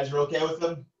now you guys are okay with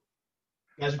him?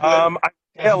 You guys are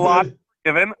good? A lot is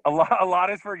forgiven. A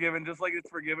lot is forgiven, just like it's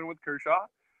forgiven with Kershaw.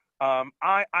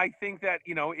 I think that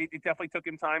it definitely took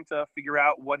him time to figure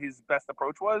out what his best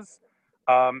approach was,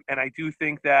 and I do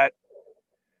think that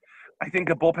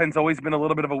the bullpen's always been a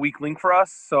little bit of a weak link for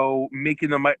us. So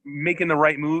making the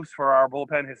right moves for our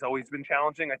bullpen has always been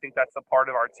challenging. I think that's the part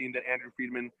of our team that Andrew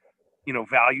Friedman,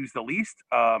 values the least.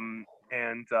 And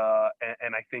I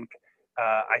think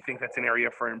that's an area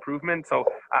for improvement. So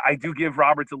I do give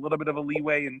Roberts a little bit of a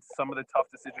leeway in some of the tough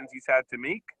decisions he's had to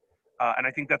make. And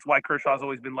I think that's why Kershaw's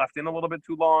always been left in a little bit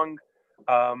too long.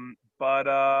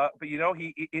 But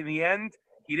he in the end,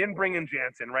 he didn't bring in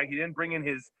Jansen, right? He didn't bring in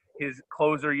his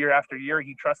closer year after year.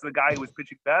 He trusted the guy who was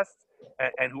pitching best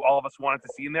and who all of us wanted to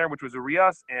see in there, which was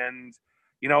Urias. And,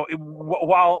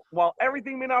 while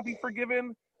everything may not be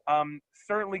forgiven,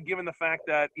 Certainly, given the fact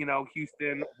that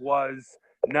Houston was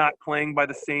not playing by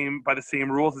the same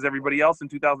rules as everybody else in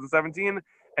 2017,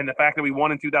 and the fact that we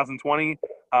won in 2020,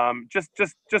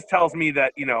 just tells me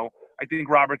that I think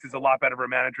Roberts is a lot better of a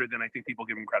manager than I think people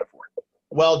give him credit for.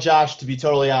 Well, Josh, to be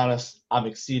totally honest, I'm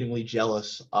exceedingly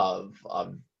jealous of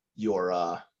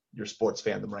your sports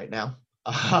fandom right now.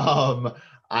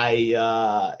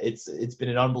 It's been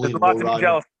an unbelievable There's a lot to run. be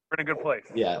jealous. We're in a good place.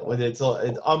 Yeah, it's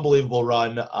an unbelievable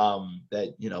run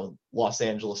that Los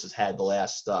Angeles has had the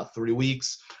last 3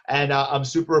 weeks, and I'm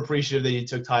super appreciative that you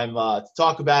took time to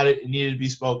talk about it. It needed to be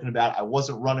spoken about. I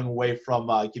wasn't running away from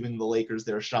giving the Lakers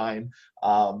their shine.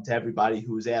 To everybody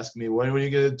who was asking me, when are you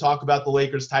going to talk about the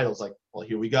Lakers titles? Like, well,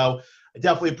 here we go. I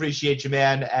definitely appreciate you,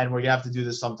 man, and we're gonna have to do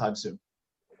this sometime soon.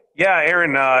 Yeah,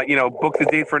 Aaron, book the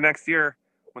date for next year.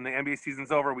 When the NBA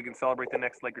season's over, we can celebrate the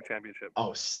next Laker championship.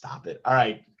 Oh, stop it. All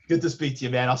right. Good to speak to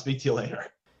you, man. I'll speak to you later.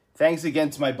 Thanks again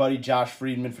to my buddy Josh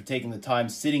Friedman for taking the time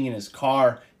sitting in his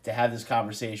car to have this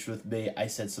conversation with me. I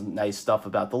said some nice stuff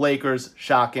about the Lakers.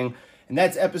 Shocking. And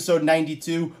that's episode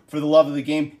 92 for the love of the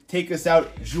game. Take us out,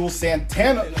 Jules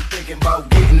Santana. And I'm thinking about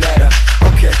getting at her.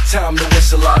 Okay, time to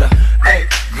whistle at her. Hey,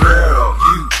 girl,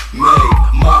 you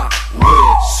made my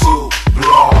whistle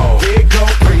blow. There you go,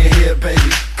 bring it here,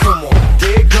 baby. Come on.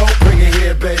 There you go, bring it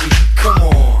here, baby. Come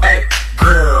on. Hey,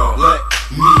 girl, let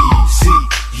me see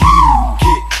you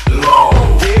get low.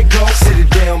 There you go, sit it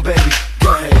down, baby.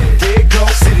 Go ahead. There you go,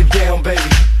 sit it down, baby.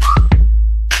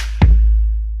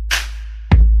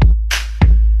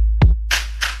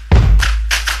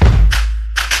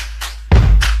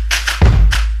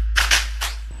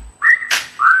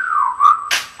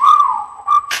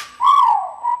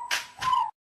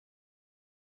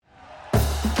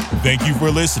 Thank you for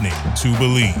listening to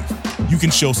Believe. You can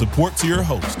show support to your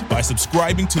host by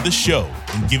subscribing to the show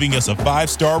and giving us a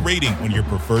 5-star rating on your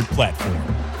preferred platform.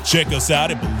 Check us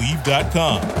out at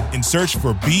Believe.com and search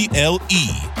for BLEAV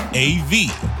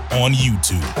on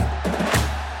YouTube.